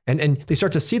 Yep. And they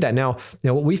start to see that. Now,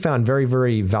 what we found very,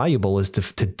 very valuable is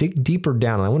to dig deeper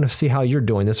down. And I want to see how you're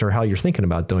doing this or how you're thinking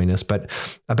about doing this, but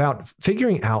about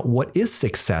figuring out what is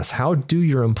success. How do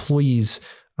your employees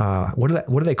what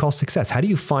do they call success? How do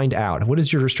you find out? What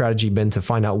has your strategy been to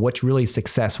find out what's really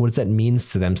success? What does that mean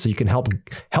to them? So you can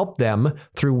help them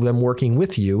through them working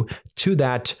with you to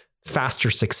that faster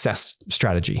success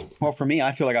strategy? Well, for me,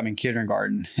 I feel like I'm in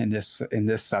kindergarten in this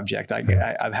subject.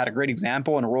 I've had a great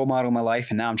example and a role model in my life,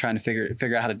 and now I'm trying to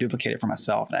figure out how to duplicate it for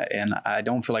myself. And I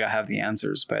don't feel like I have the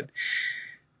answers, but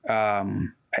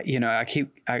I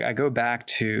go back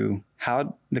to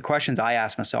how the questions I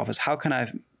ask myself is, how can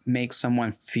I make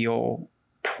someone feel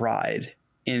pride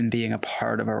in being a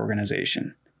part of our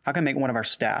organization? How can I make one of our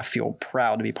staff feel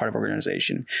proud to be part of our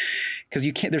organization?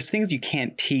 Because there's things you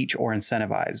can't teach or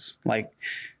incentivize, like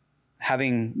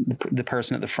having the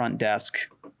person at the front desk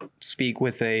speak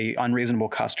with a unreasonable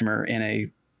customer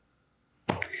in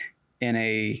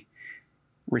a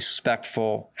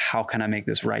respectful, how can I make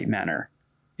this right manner?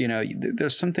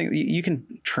 There's something you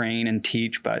can train and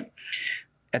teach, but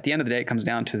at the end of the day, it comes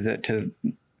down to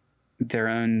their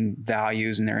own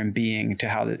values and their own being, to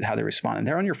how they respond. And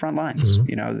they're on your front lines,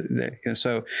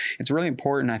 so it's really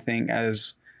important, I think,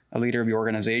 as a leader of your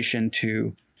organization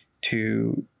to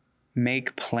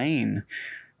make plain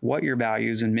what your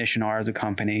values and mission are as a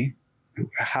company,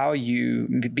 how you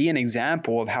be an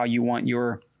example of how you want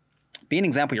be an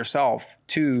example yourself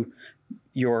to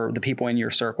the people in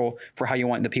your circle, for how you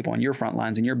want the people on your front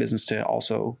lines in your business to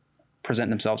also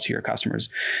present themselves to your customers.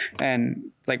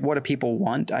 And like, what do people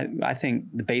want? I think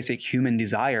the basic human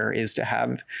desire is to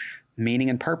have meaning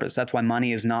and purpose. That's why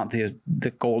money is not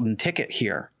the golden ticket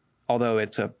here, although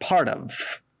it's a part of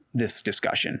this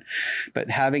discussion. But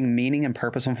having meaning and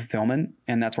purpose and fulfillment,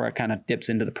 and that's where it kind of dips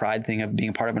into the pride thing of being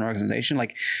a part of an organization.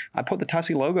 Like, I put the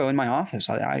Tussey logo in my office.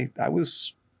 I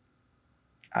was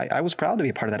proud to be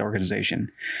a part of that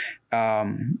organization.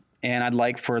 And I'd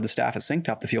like for the staff at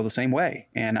SyncTup to feel the same way.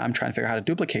 And I'm trying to figure out how to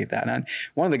duplicate that. And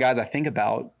one of the guys I think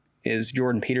about is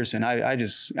Jordan Peterson. I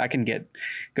can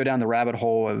go down the rabbit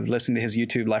hole of listening to his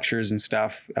YouTube lectures and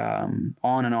stuff, on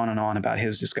and on and on about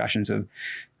his discussions of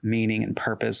meaning and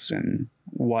purpose and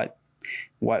what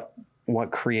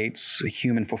creates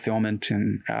human fulfillment.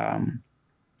 And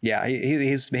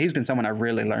he's been someone I've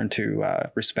really learned to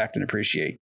respect and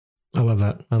appreciate. I love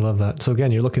that. So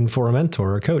again, you're looking for a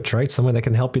mentor or a coach, right? Someone that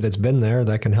can help you, that's been there,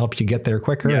 that can help you get there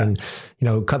quicker and,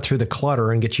 cut through the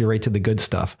clutter and get you right to the good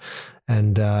stuff.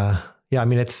 And,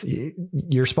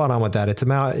 you're spot on with that. It's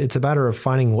a matter of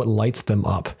finding what lights them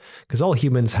up, because all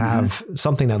humans have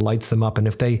something that lights them up. And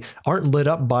if they aren't lit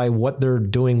up by what they're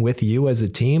doing with you as a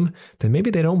team, then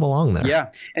maybe they don't belong there. Yeah.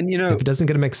 And if it doesn't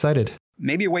get them excited,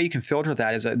 maybe a way you can filter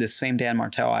that is this same Dan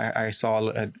Martell. I saw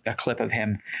a clip of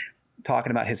him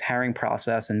talking about his hiring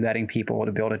process and vetting people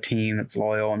to build a team that's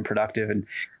loyal and productive. And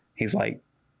he's like,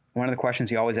 one of the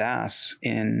questions he always asks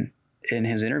in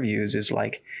his interviews is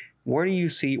like, where do you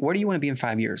want to be in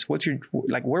 5 years?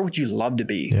 Where would you love to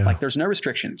be? Yeah. Like, there's no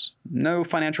restrictions, no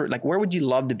financial, like, where would you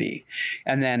love to be?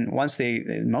 And then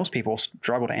most people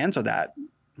struggle to answer that,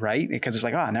 right? Because it's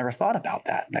like, I never thought about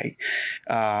that. Like,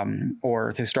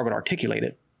 or they struggle to articulate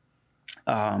it.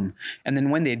 And then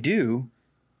when they do,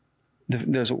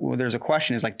 there's a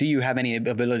question is like, do you have any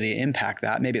ability to impact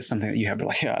that? Maybe it's something that you have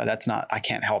to I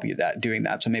can't help you doing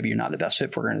that. So maybe you're not the best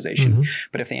fit for organization. Mm-hmm.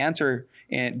 But if the answer,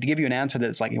 and to give you an answer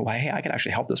that's like, hey, I could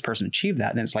actually help this person achieve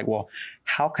that. And it's like, well,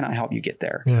 how can I help you get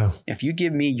there? Yeah. If you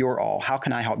give me your all, how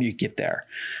can I help you get there?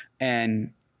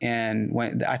 And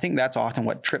when I think that's often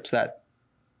what trips that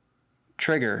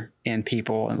trigger in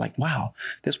people, and like, wow,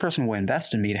 this person will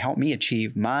invest in me to help me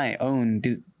achieve my own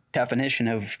definition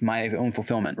of my own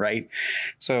fulfillment, right?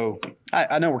 So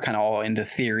I know we're kind of all into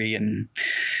theory, and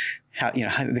how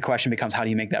the question becomes, how do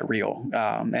you make that real?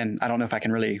 And I don't know if I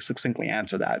can really succinctly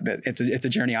answer that, but it's a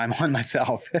journey I'm on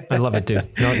myself. I love it, dude.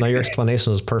 No, your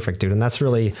explanation was perfect, dude. And that's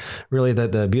really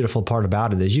the beautiful part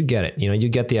about it is you get it. You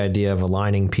get the idea of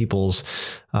aligning people's,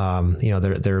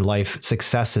 their life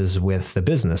successes with the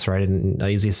business, right? And I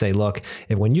usually say, look,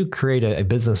 when you create a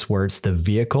business where it's the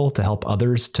vehicle to help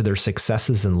others to their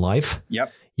successes in life,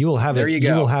 yep. You will have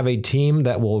a team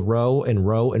that will row and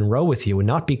row and row with you, and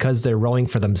not because they're rowing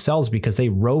for themselves, because they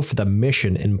row for the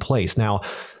mission in place. Now,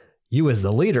 you as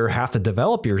the leader have to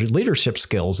develop your leadership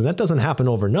skills, and that doesn't happen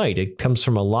overnight. It comes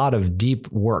from a lot of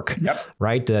deep work,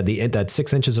 right? That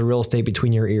 6 inches of real estate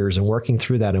between your ears, and working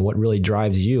through that and what really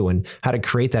drives you and how to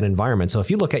create that environment. So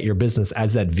if you look at your business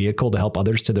as that vehicle to help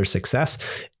others to their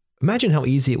success, imagine how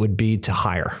easy it would be to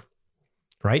hire,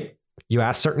 right? You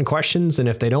ask certain questions, and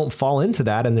if they don't fall into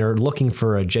that and they're looking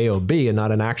for a job and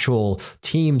not an actual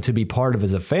team to be part of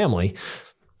as a family,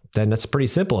 then that's pretty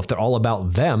simple. If they're all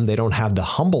about them, they don't have the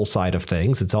humble side of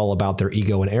things. It's all about their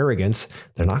ego and arrogance.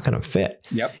 They're not going to fit.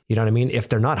 Yep. You know what I mean? If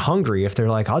they're not hungry, if they're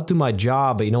like, I'll do my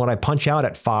job, but you know what? I punch out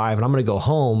at 5 and I'm going to go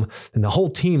home, and the whole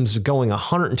team's going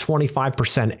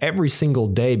 125% every single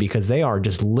day because they are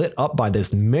just lit up by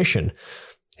this mission.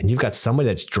 and you've got somebody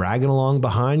that's dragging along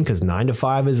behind because 9 to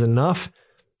 5 is enough,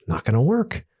 not going to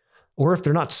work. Or if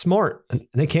they're not smart and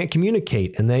they can't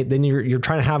communicate, and then you're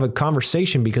trying to have a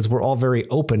conversation because we're all very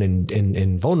open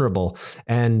and vulnerable,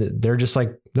 and they're just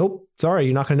like, nope, sorry,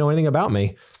 you're not going to know anything about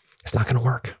me. It's not going to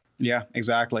work. Yeah,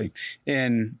 exactly.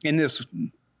 And in this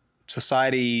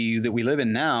society that we live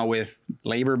in now, with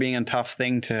labor being a tough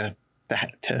thing to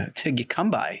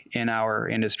come by in our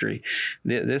industry,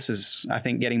 this is, I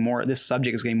think, this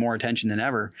subject is getting more attention than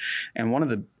ever. And one of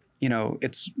the, you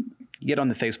get on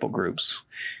the Facebook groups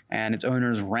and it's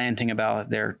owners ranting about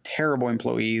their terrible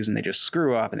employees and they just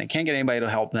screw up and they can't get anybody to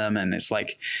help them. And it's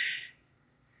like,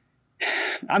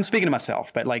 I'm speaking to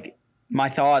myself, but like my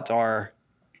thoughts are,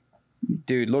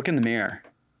 dude, look in the mirror.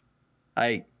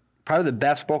 Probably the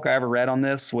best book I ever read on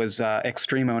this was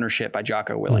Extreme Ownership by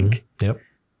Jocko Willink. Mm-hmm. Yep.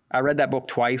 I read that book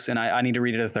twice and I need to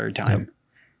read it a third time. Yep.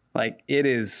 Like it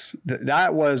is,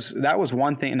 that was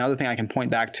one thing. Another thing I can point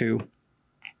back to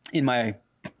in my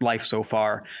life so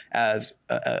far as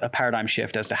a paradigm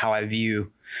shift as to how I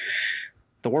view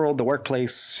the world, the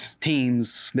workplace,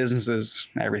 teams, businesses,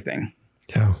 everything.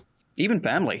 Yeah. Even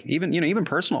family, even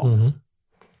personal. Mm-hmm.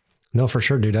 No, for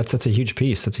sure, dude. That's a huge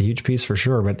piece. That's a huge piece for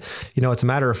sure. But, it's a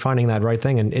matter of finding that right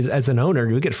thing. And as an owner,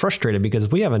 we get frustrated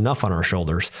because we have enough on our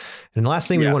shoulders. And the last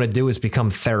thing we want to do is become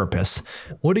therapists.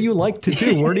 What do you like to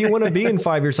do? Where do you want to be in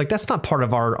 5 years? Like, that's not part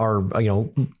of our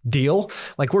deal.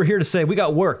 Like, we're here to say, we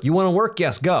got work. You want to work?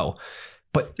 Yes, go.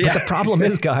 But the problem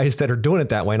is guys that are doing it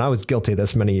that way. And I was guilty of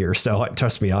this many years. So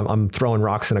trust me, I'm throwing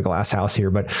rocks in a glass house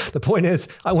here. But the point is,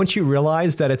 once you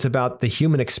realize that it's about the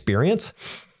human experience,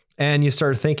 and you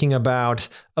start thinking about,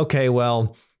 okay,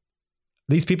 well,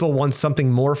 these people want something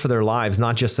more for their lives,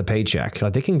 not just a paycheck.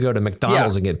 Like they can go to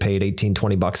McDonald's and get paid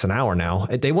 $18-20 an hour now.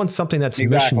 They want something that's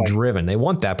mission driven. They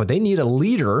want that, but they need a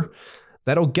leader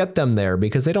that'll get them there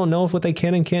because they don't know what they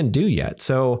can and can't do yet.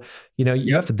 So,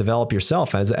 you have to develop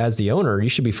yourself as the owner. You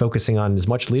should be focusing on as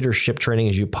much leadership training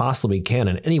as you possibly can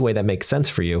in any way that makes sense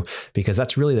for you, because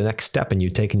that's really the next step in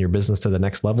you taking your business to the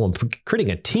next level and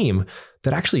creating a team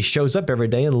that actually shows up every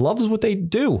day and loves what they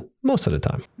do most of the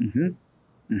time. Mm-hmm.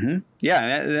 Mm-hmm. Yeah.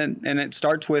 And it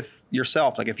starts with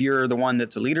yourself. Like if you're the one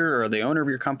that's a leader or the owner of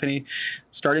your company,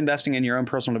 start investing in your own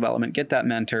personal development, get that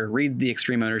mentor, read the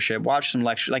Extreme Ownership, watch some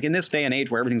lectures. Like in this day and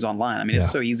age where everything's online, I mean, it's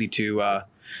so easy to,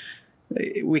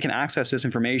 we can access this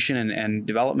information and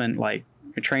development, like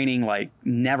training like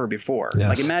never before. Yes.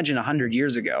 Like imagine 100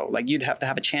 years ago, like you'd have to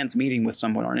have a chance meeting with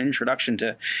someone or an introduction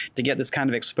to get this kind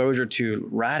of exposure to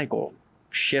radical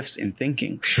shifts in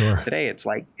thinking. Sure. Today, it's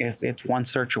like it's one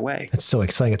search away. It's so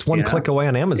exciting. It's one click away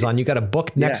on Amazon. You got a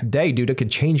book next day, dude. It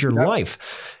could change your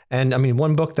life. And I mean,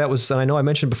 one book that was, and I know I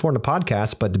mentioned before in the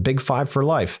podcast, but The Big Five for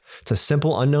Life. It's a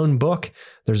simple, unknown book.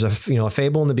 There's a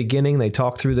fable in the beginning. They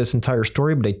talk through this entire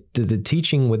story, but the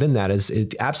teaching within that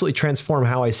it absolutely transformed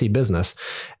how I see business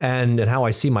and how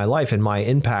I see my life and my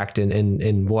impact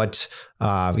and what,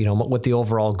 what the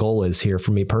overall goal is here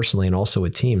for me personally and also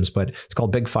with teams. But it's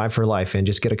called Big Five for Life, and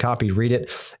just get a copy, read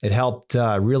it. It helped,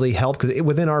 really helped, because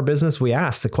within our business, we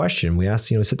asked the question. We asked,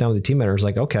 sit down with the team members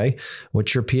like, okay,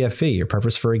 what's your PFE, your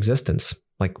purpose for existence?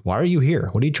 Like, why are you here?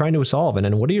 What are you trying to solve? And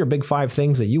then what are your big 5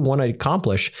 things that you want to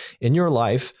accomplish in your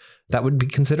life that would be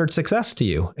considered success to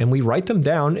you? And we write them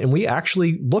down and we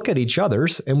actually look at each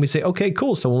other's and we say, okay,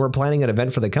 cool. So when we're planning an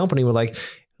event for the company, we're like, it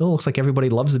looks like everybody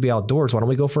loves to be outdoors. Why don't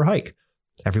we go for a hike?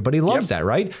 Everybody loves that,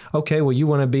 right? Okay, well, you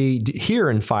want to be here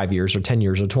in 5 years or 10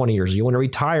 years or 20 years. You want to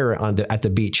retire at the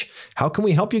beach. How can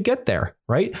we help you get there,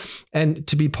 right? And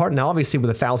to be part, now obviously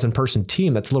with a 1,000-person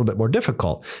team, that's a little bit more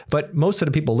difficult. But most of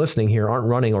the people listening here aren't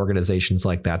running organizations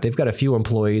like that. They've got a few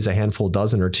employees, a handful,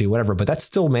 dozen or two, whatever, but that's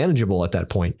still manageable at that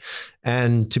point.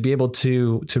 And to be able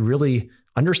to really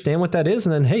understand what that is.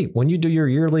 And then, hey, when you do your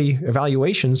yearly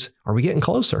evaluations, are we getting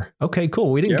closer? Okay,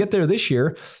 cool. We didn't get there this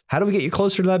year. How do we get you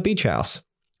closer to that beach house?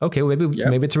 Okay, well,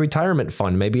 maybe it's a retirement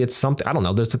fund. Maybe it's something, I don't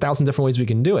know. There's 1,000 different ways we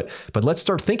can do it. But let's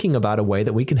start thinking about a way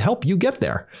that we can help you get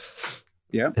there.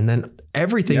 Yeah. And then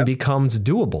everything becomes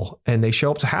doable and they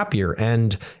show up happier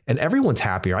and everyone's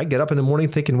happier. I get up in the morning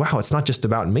thinking, wow, it's not just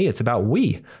about me. It's about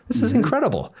we. This is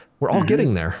incredible. We're all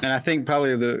getting there. And I think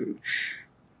probably the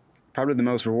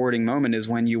most rewarding moment is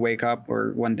when you wake up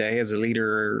or one day as a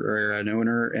leader or an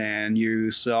owner and you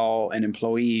saw an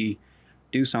employee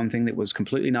do something that was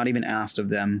completely not even asked of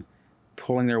them,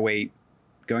 pulling their weight,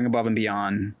 going above and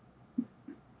beyond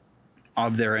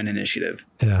of their own initiative.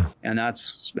 Yeah. And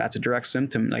that's a direct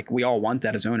symptom. Like we all want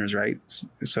that as owners, right?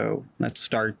 So let's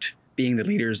start being the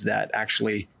leaders that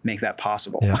actually make that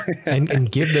possible. Yeah. and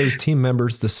give those team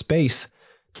members the space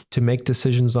to make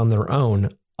decisions on their own,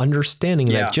 understanding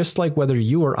that just like whether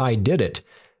you or I did it,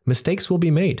 mistakes will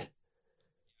be made.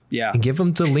 Yeah. And give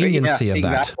them the leniency of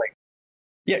that.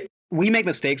 Yeah. We make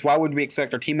mistakes. Why would we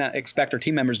expect our team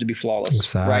members to be flawless?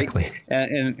 Exactly. Right?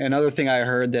 And another thing I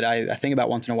heard that I think about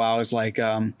once in a while is like,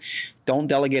 don't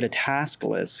delegate a task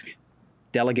list,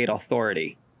 delegate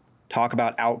authority. Talk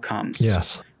about outcomes.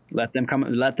 Yes. Let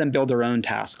them build their own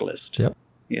task list. Yep.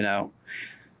 You know,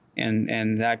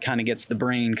 and that kind of gets the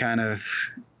brain kind of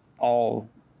all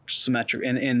symmetric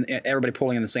and everybody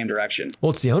pulling in the same direction.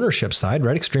 Well, it's the ownership side,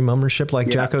 right? Extreme ownership, like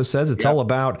Jocko says, it's all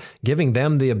about giving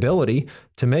them the ability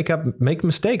to make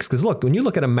mistakes. Because look, when you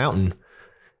look at a mountain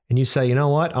and you say, you know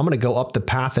what, I'm going to go up the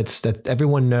path that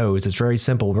everyone knows. It's very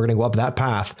simple. We're going to go up that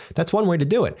path. That's one way to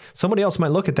do it. Somebody else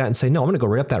might look at that and say, no, I'm going to go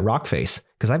right up that rock face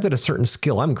because I've got a certain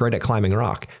skill. I'm great at climbing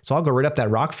rock. So I'll go right up that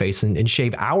rock face and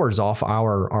shave hours off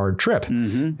our trip.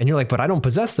 Mm-hmm. And you're like, but I don't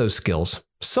possess those skills.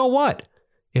 So what?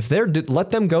 If let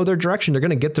them go their direction, they're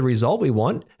going to get the result we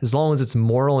want as long as it's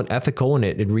moral and ethical and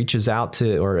it reaches out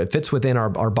to, or it fits within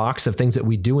our box of things that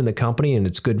we do in the company. And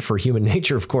it's good for human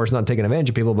nature, of course, not taking advantage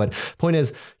of people. But point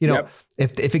is,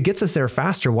 if it gets us there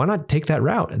faster, why not take that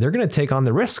route? They're going to take on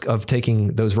the risk of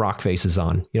taking those rock faces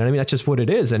on. You know what I mean? That's just what it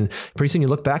is. And pretty soon you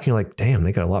look back and you're like, damn,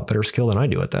 they got a lot better skill than I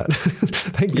do at that.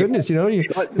 Thank goodness, Well,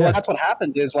 that's what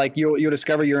happens is like you'll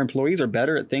discover your employees are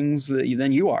better at things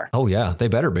than you are. Oh yeah, they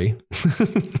better be.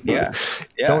 Yeah.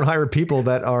 Don't hire people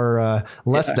that are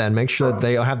less than. Make sure that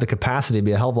they have the capacity to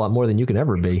be a hell of a lot more than you can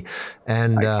ever be.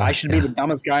 And I should be the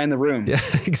dumbest guy in the room. Yeah,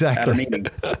 exactly. At a meeting.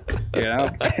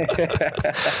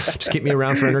 Just keep me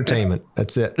around for entertainment.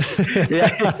 That's it.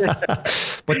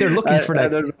 But they're looking for that.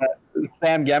 There's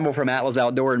Sam Gamble from Atlas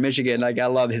Outdoor in Michigan. I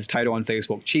love his title on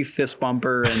Facebook, Chief Fist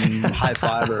Bumper and High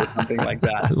Fiver or something like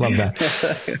that. I love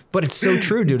that. But it's so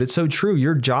true, dude. It's so true.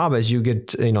 Your job as you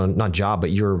get, not job,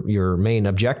 but your main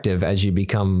objective as you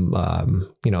become,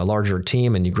 a larger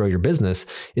team and you grow your business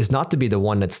is not to be the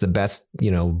one that's the best,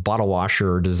 bottle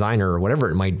washer or designer or whatever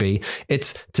it might be.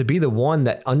 It's to be the one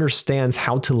that understands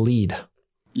how to lead.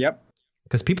 Yep.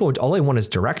 Because people, all they want is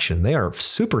direction. They are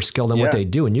super skilled in what they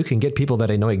do. And you can get people that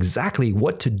they know exactly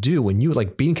what to do. When you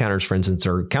like bean counters, for instance,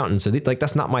 or accountants,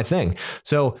 that's not my thing.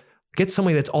 So get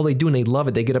somebody that's all they do and they love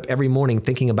it. They get up every morning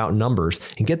thinking about numbers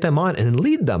and get them on and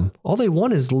lead them. All they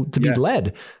want is to be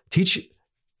led. Teach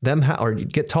them how, or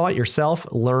get taught yourself,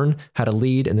 learn how to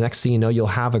lead. And the next thing you know, you'll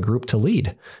have a group to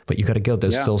lead. But you got to get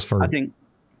those skills for.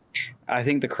 I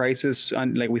think the crisis,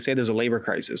 like we say, there's a labor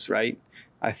crisis, right?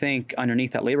 I think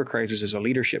underneath that labor crisis is a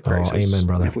leadership crisis. Oh, amen,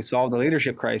 brother. If we solve the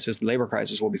leadership crisis, the labor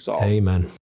crisis will be solved.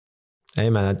 Amen.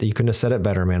 Amen. You couldn't have said it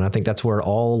better, man. I think that's where it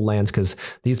all lands because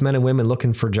these men and women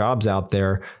looking for jobs out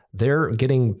there, they're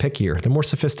getting pickier. They're more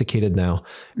sophisticated now.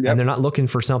 Yep. And they're not looking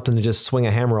for something to just swing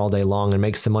a hammer all day long and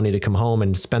make some money to come home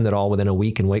and spend it all within a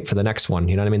week and wait for the next one.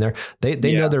 You know what I mean?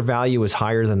 They know their value is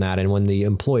higher than that. And when the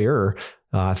employer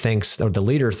thinks, or the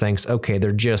leader thinks, okay,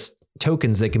 they're just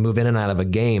tokens they can move in and out of a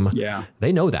game. Yeah.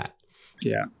 They know that.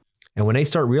 Yeah. And when they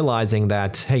start realizing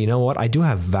that, hey, you know what? I do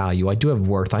have value. I do have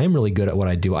worth. I am really good at what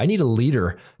I do. I need a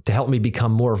leader to help me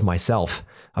become more of myself,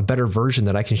 a better version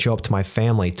that I can show up to my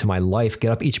family, to my life,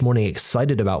 get up each morning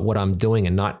excited about what I'm doing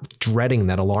and not dreading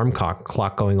that alarm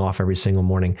clock going off every single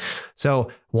morning.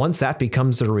 So once that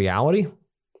becomes a reality,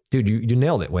 dude, you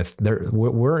nailed it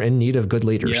we're in need of good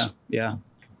leaders. Yeah,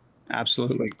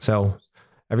 absolutely. So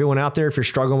everyone out there, if you're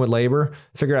struggling with labor,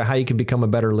 figure out how you can become a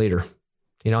better leader.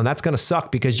 And that's going to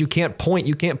suck because you can't point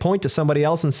to somebody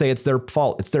else and say it's their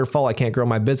fault. It's their fault I can't grow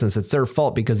my business. It's their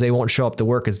fault because they won't show up to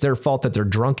work. It's their fault that they're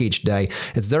drunk each day.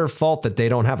 It's their fault that they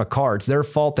don't have a car. It's their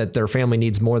fault that their family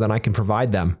needs more than I can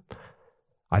provide them.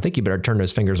 I think you better turn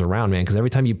those fingers around, man, because every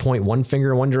time you point one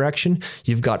finger in one direction,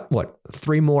 you've got,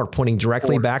 3 more pointing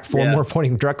directly back, 4 more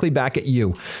pointing directly back at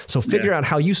you. So figure out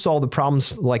how you solve the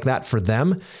problems like that for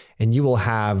them, and you will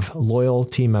have loyal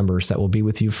team members that will be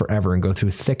with you forever and go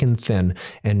through thick and thin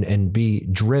and be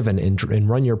driven and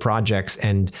run your projects.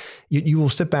 And you will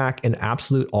sit back in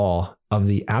absolute awe of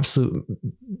the absolute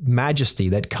majesty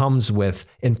that comes with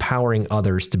empowering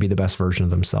others to be the best version of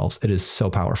themselves. It is so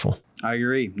powerful. I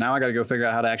agree. Now I got to go figure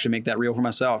out how to actually make that real for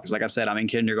myself. Because like I said, I'm in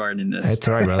kindergarten in this. It's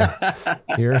all right, brother.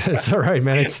 It's all right,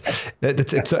 man.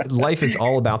 It's life is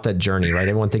all about that journey, right?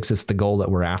 Everyone thinks it's the goal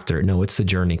that we're after. No, it's the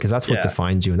journey because that's what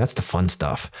defines you. And that's the fun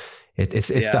stuff. It's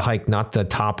the hike, not the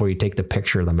top where you take the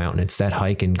picture of the mountain. It's that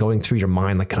hike and going through your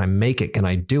mind. Like, can I make it? Can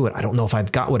I do it? I don't know if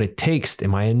I've got what it takes.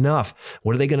 Am I enough?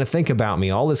 What are they going to think about me?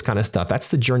 All this kind of stuff. That's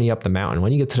the journey up the mountain.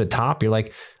 When you get to the top, you're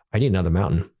like, I need another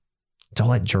mountain. It's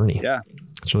all that journey. Yeah.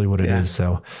 That's really what it is.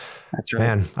 So, that's right.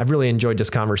 Man, I've really enjoyed this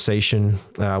conversation,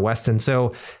 Weston.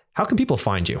 So how can people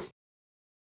find you?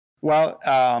 Well,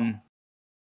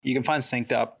 you can find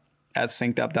Synced Up at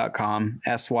synkedup.com,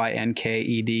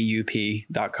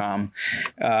 synkedup.com.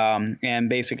 And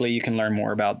basically you can learn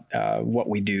more about what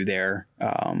we do there.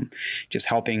 Just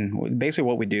helping, basically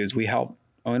what we do is we help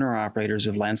owner operators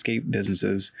of landscape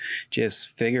businesses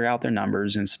just figure out their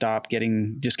numbers and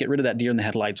just get rid of that deer in the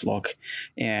headlights look,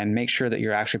 and make sure that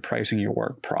you're actually pricing your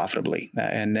work profitably.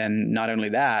 And then not only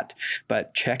that,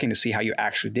 but checking to see how you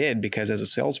actually did, because as a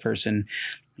salesperson,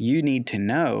 you need to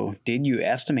know, did you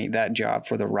estimate that job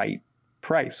for the right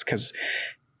price? Because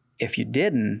if you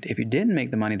didn't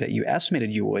make the money that you estimated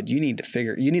you would, you need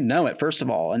to know it first of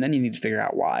all, and then you need to figure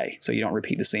out why, so you don't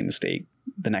repeat the same mistake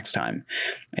the next time.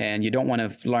 And you don't want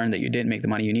to learn that you didn't make the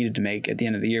money you needed to make at the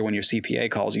end of the year when your CPA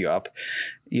calls you up.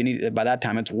 By that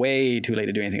time, it's way too late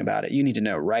to do anything about it. You need to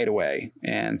know right away.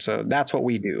 And so that's what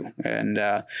we do. And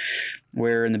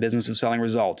we're in the business of selling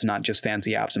results, not just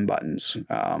fancy apps and buttons.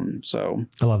 So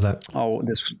I love that.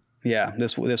 This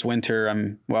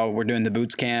winter, we're doing the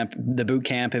boot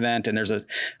camp event, and there's a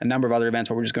number of other events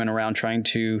where we're just going around trying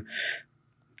to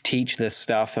teach this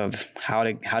stuff of how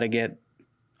to get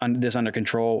this under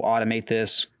control, automate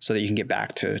this, so that you can get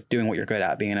back to doing what you're good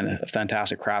at, being a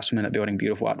fantastic craftsman at building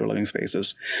beautiful outdoor living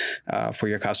spaces for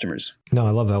your customers. No,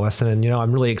 I love that, Weston. And,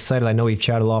 I'm really excited. I know we've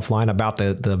chatted offline about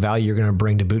the value you're going to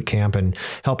bring to boot camp and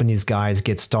helping these guys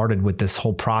get started with this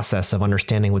whole process of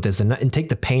understanding what this and take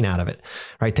the pain out of it,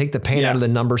 right? Take the pain out of the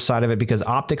number side of it, because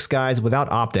optics, guys,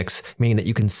 without optics, meaning that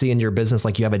you can see in your business,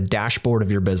 like you have a dashboard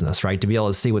of your business, right? To be able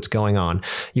to see what's going on.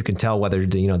 You can tell whether,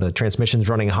 the transmission's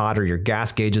running hot or your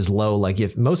gas gauge is low. Like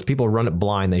if most people run it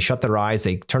blind, they shut their eyes,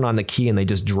 they turn on the key, and they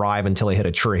just drive until they hit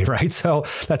a tree, right? So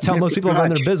that's how most people run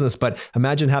their business. But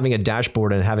imagine having a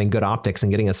dashboard and having good optics and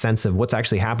getting a sense of what's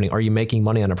actually happening. Are you making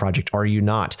money on a project? Are you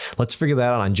not? Let's figure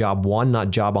that out on job 1,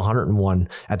 not job 101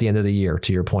 at the end of the year,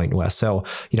 to your point, Wes. So,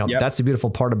 that's the beautiful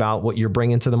part about what you're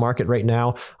bringing to the market right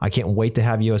now. I can't wait to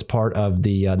have you as part of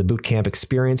the boot camp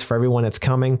experience for everyone that's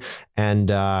coming. And,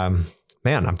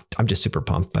 man, I'm just super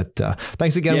pumped. But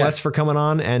thanks again, Wes, for coming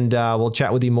on, and we'll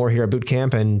chat with you more here at Boot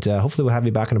Camp, and hopefully we'll have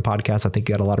you back on the podcast. I think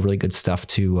you got a lot of really good stuff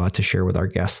to share with our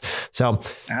guests. So,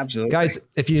 absolutely, guys,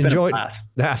 if you enjoyed,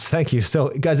 thank you. So,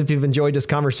 guys, if you've enjoyed this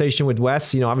conversation with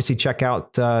Wes, obviously check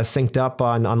out Synked Up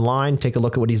online. Take a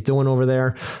look at what he's doing over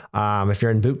there. If you're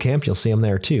in Boot Camp, you'll see him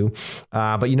there too.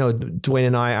 But Dwayne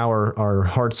and I, our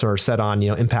hearts are set on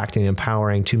impacting and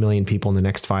empowering 2 million people in the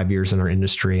next 5 years in our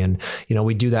industry, and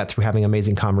we do that through having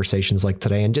amazing conversations like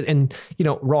today, and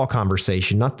raw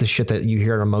conversation, not the shit that you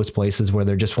hear in most places where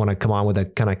they just want to come on with a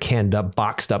kind of canned up,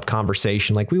 boxed up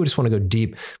conversation. Like, we just want to go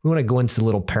deep. We want to go into the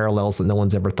little parallels that no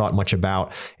one's ever thought much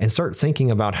about, and start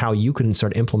thinking about how you can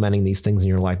start implementing these things in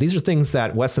your life. These are things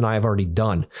that Wes and I have already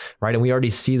done, right? And we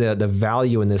already see the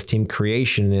value in this team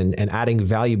creation and adding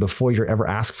value before you're ever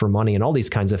asked for money and all these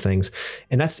kinds of things.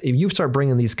 And that's, if you start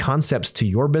bringing these concepts to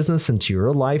your business and to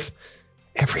your life,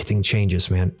 everything changes,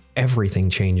 man. Everything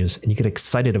changes. And you get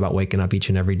excited about waking up each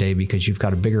and every day because you've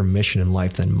got a bigger mission in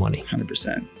life than money.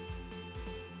 100%.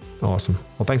 Awesome.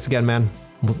 Well, thanks again, man.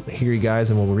 We'll hear you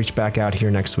guys, and we'll reach back out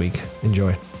here next week.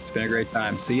 Enjoy. It's been a great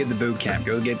time. See you at the boot camp.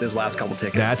 Go get those last couple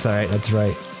tickets. That's all right. That's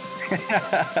right.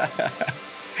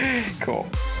 Cool.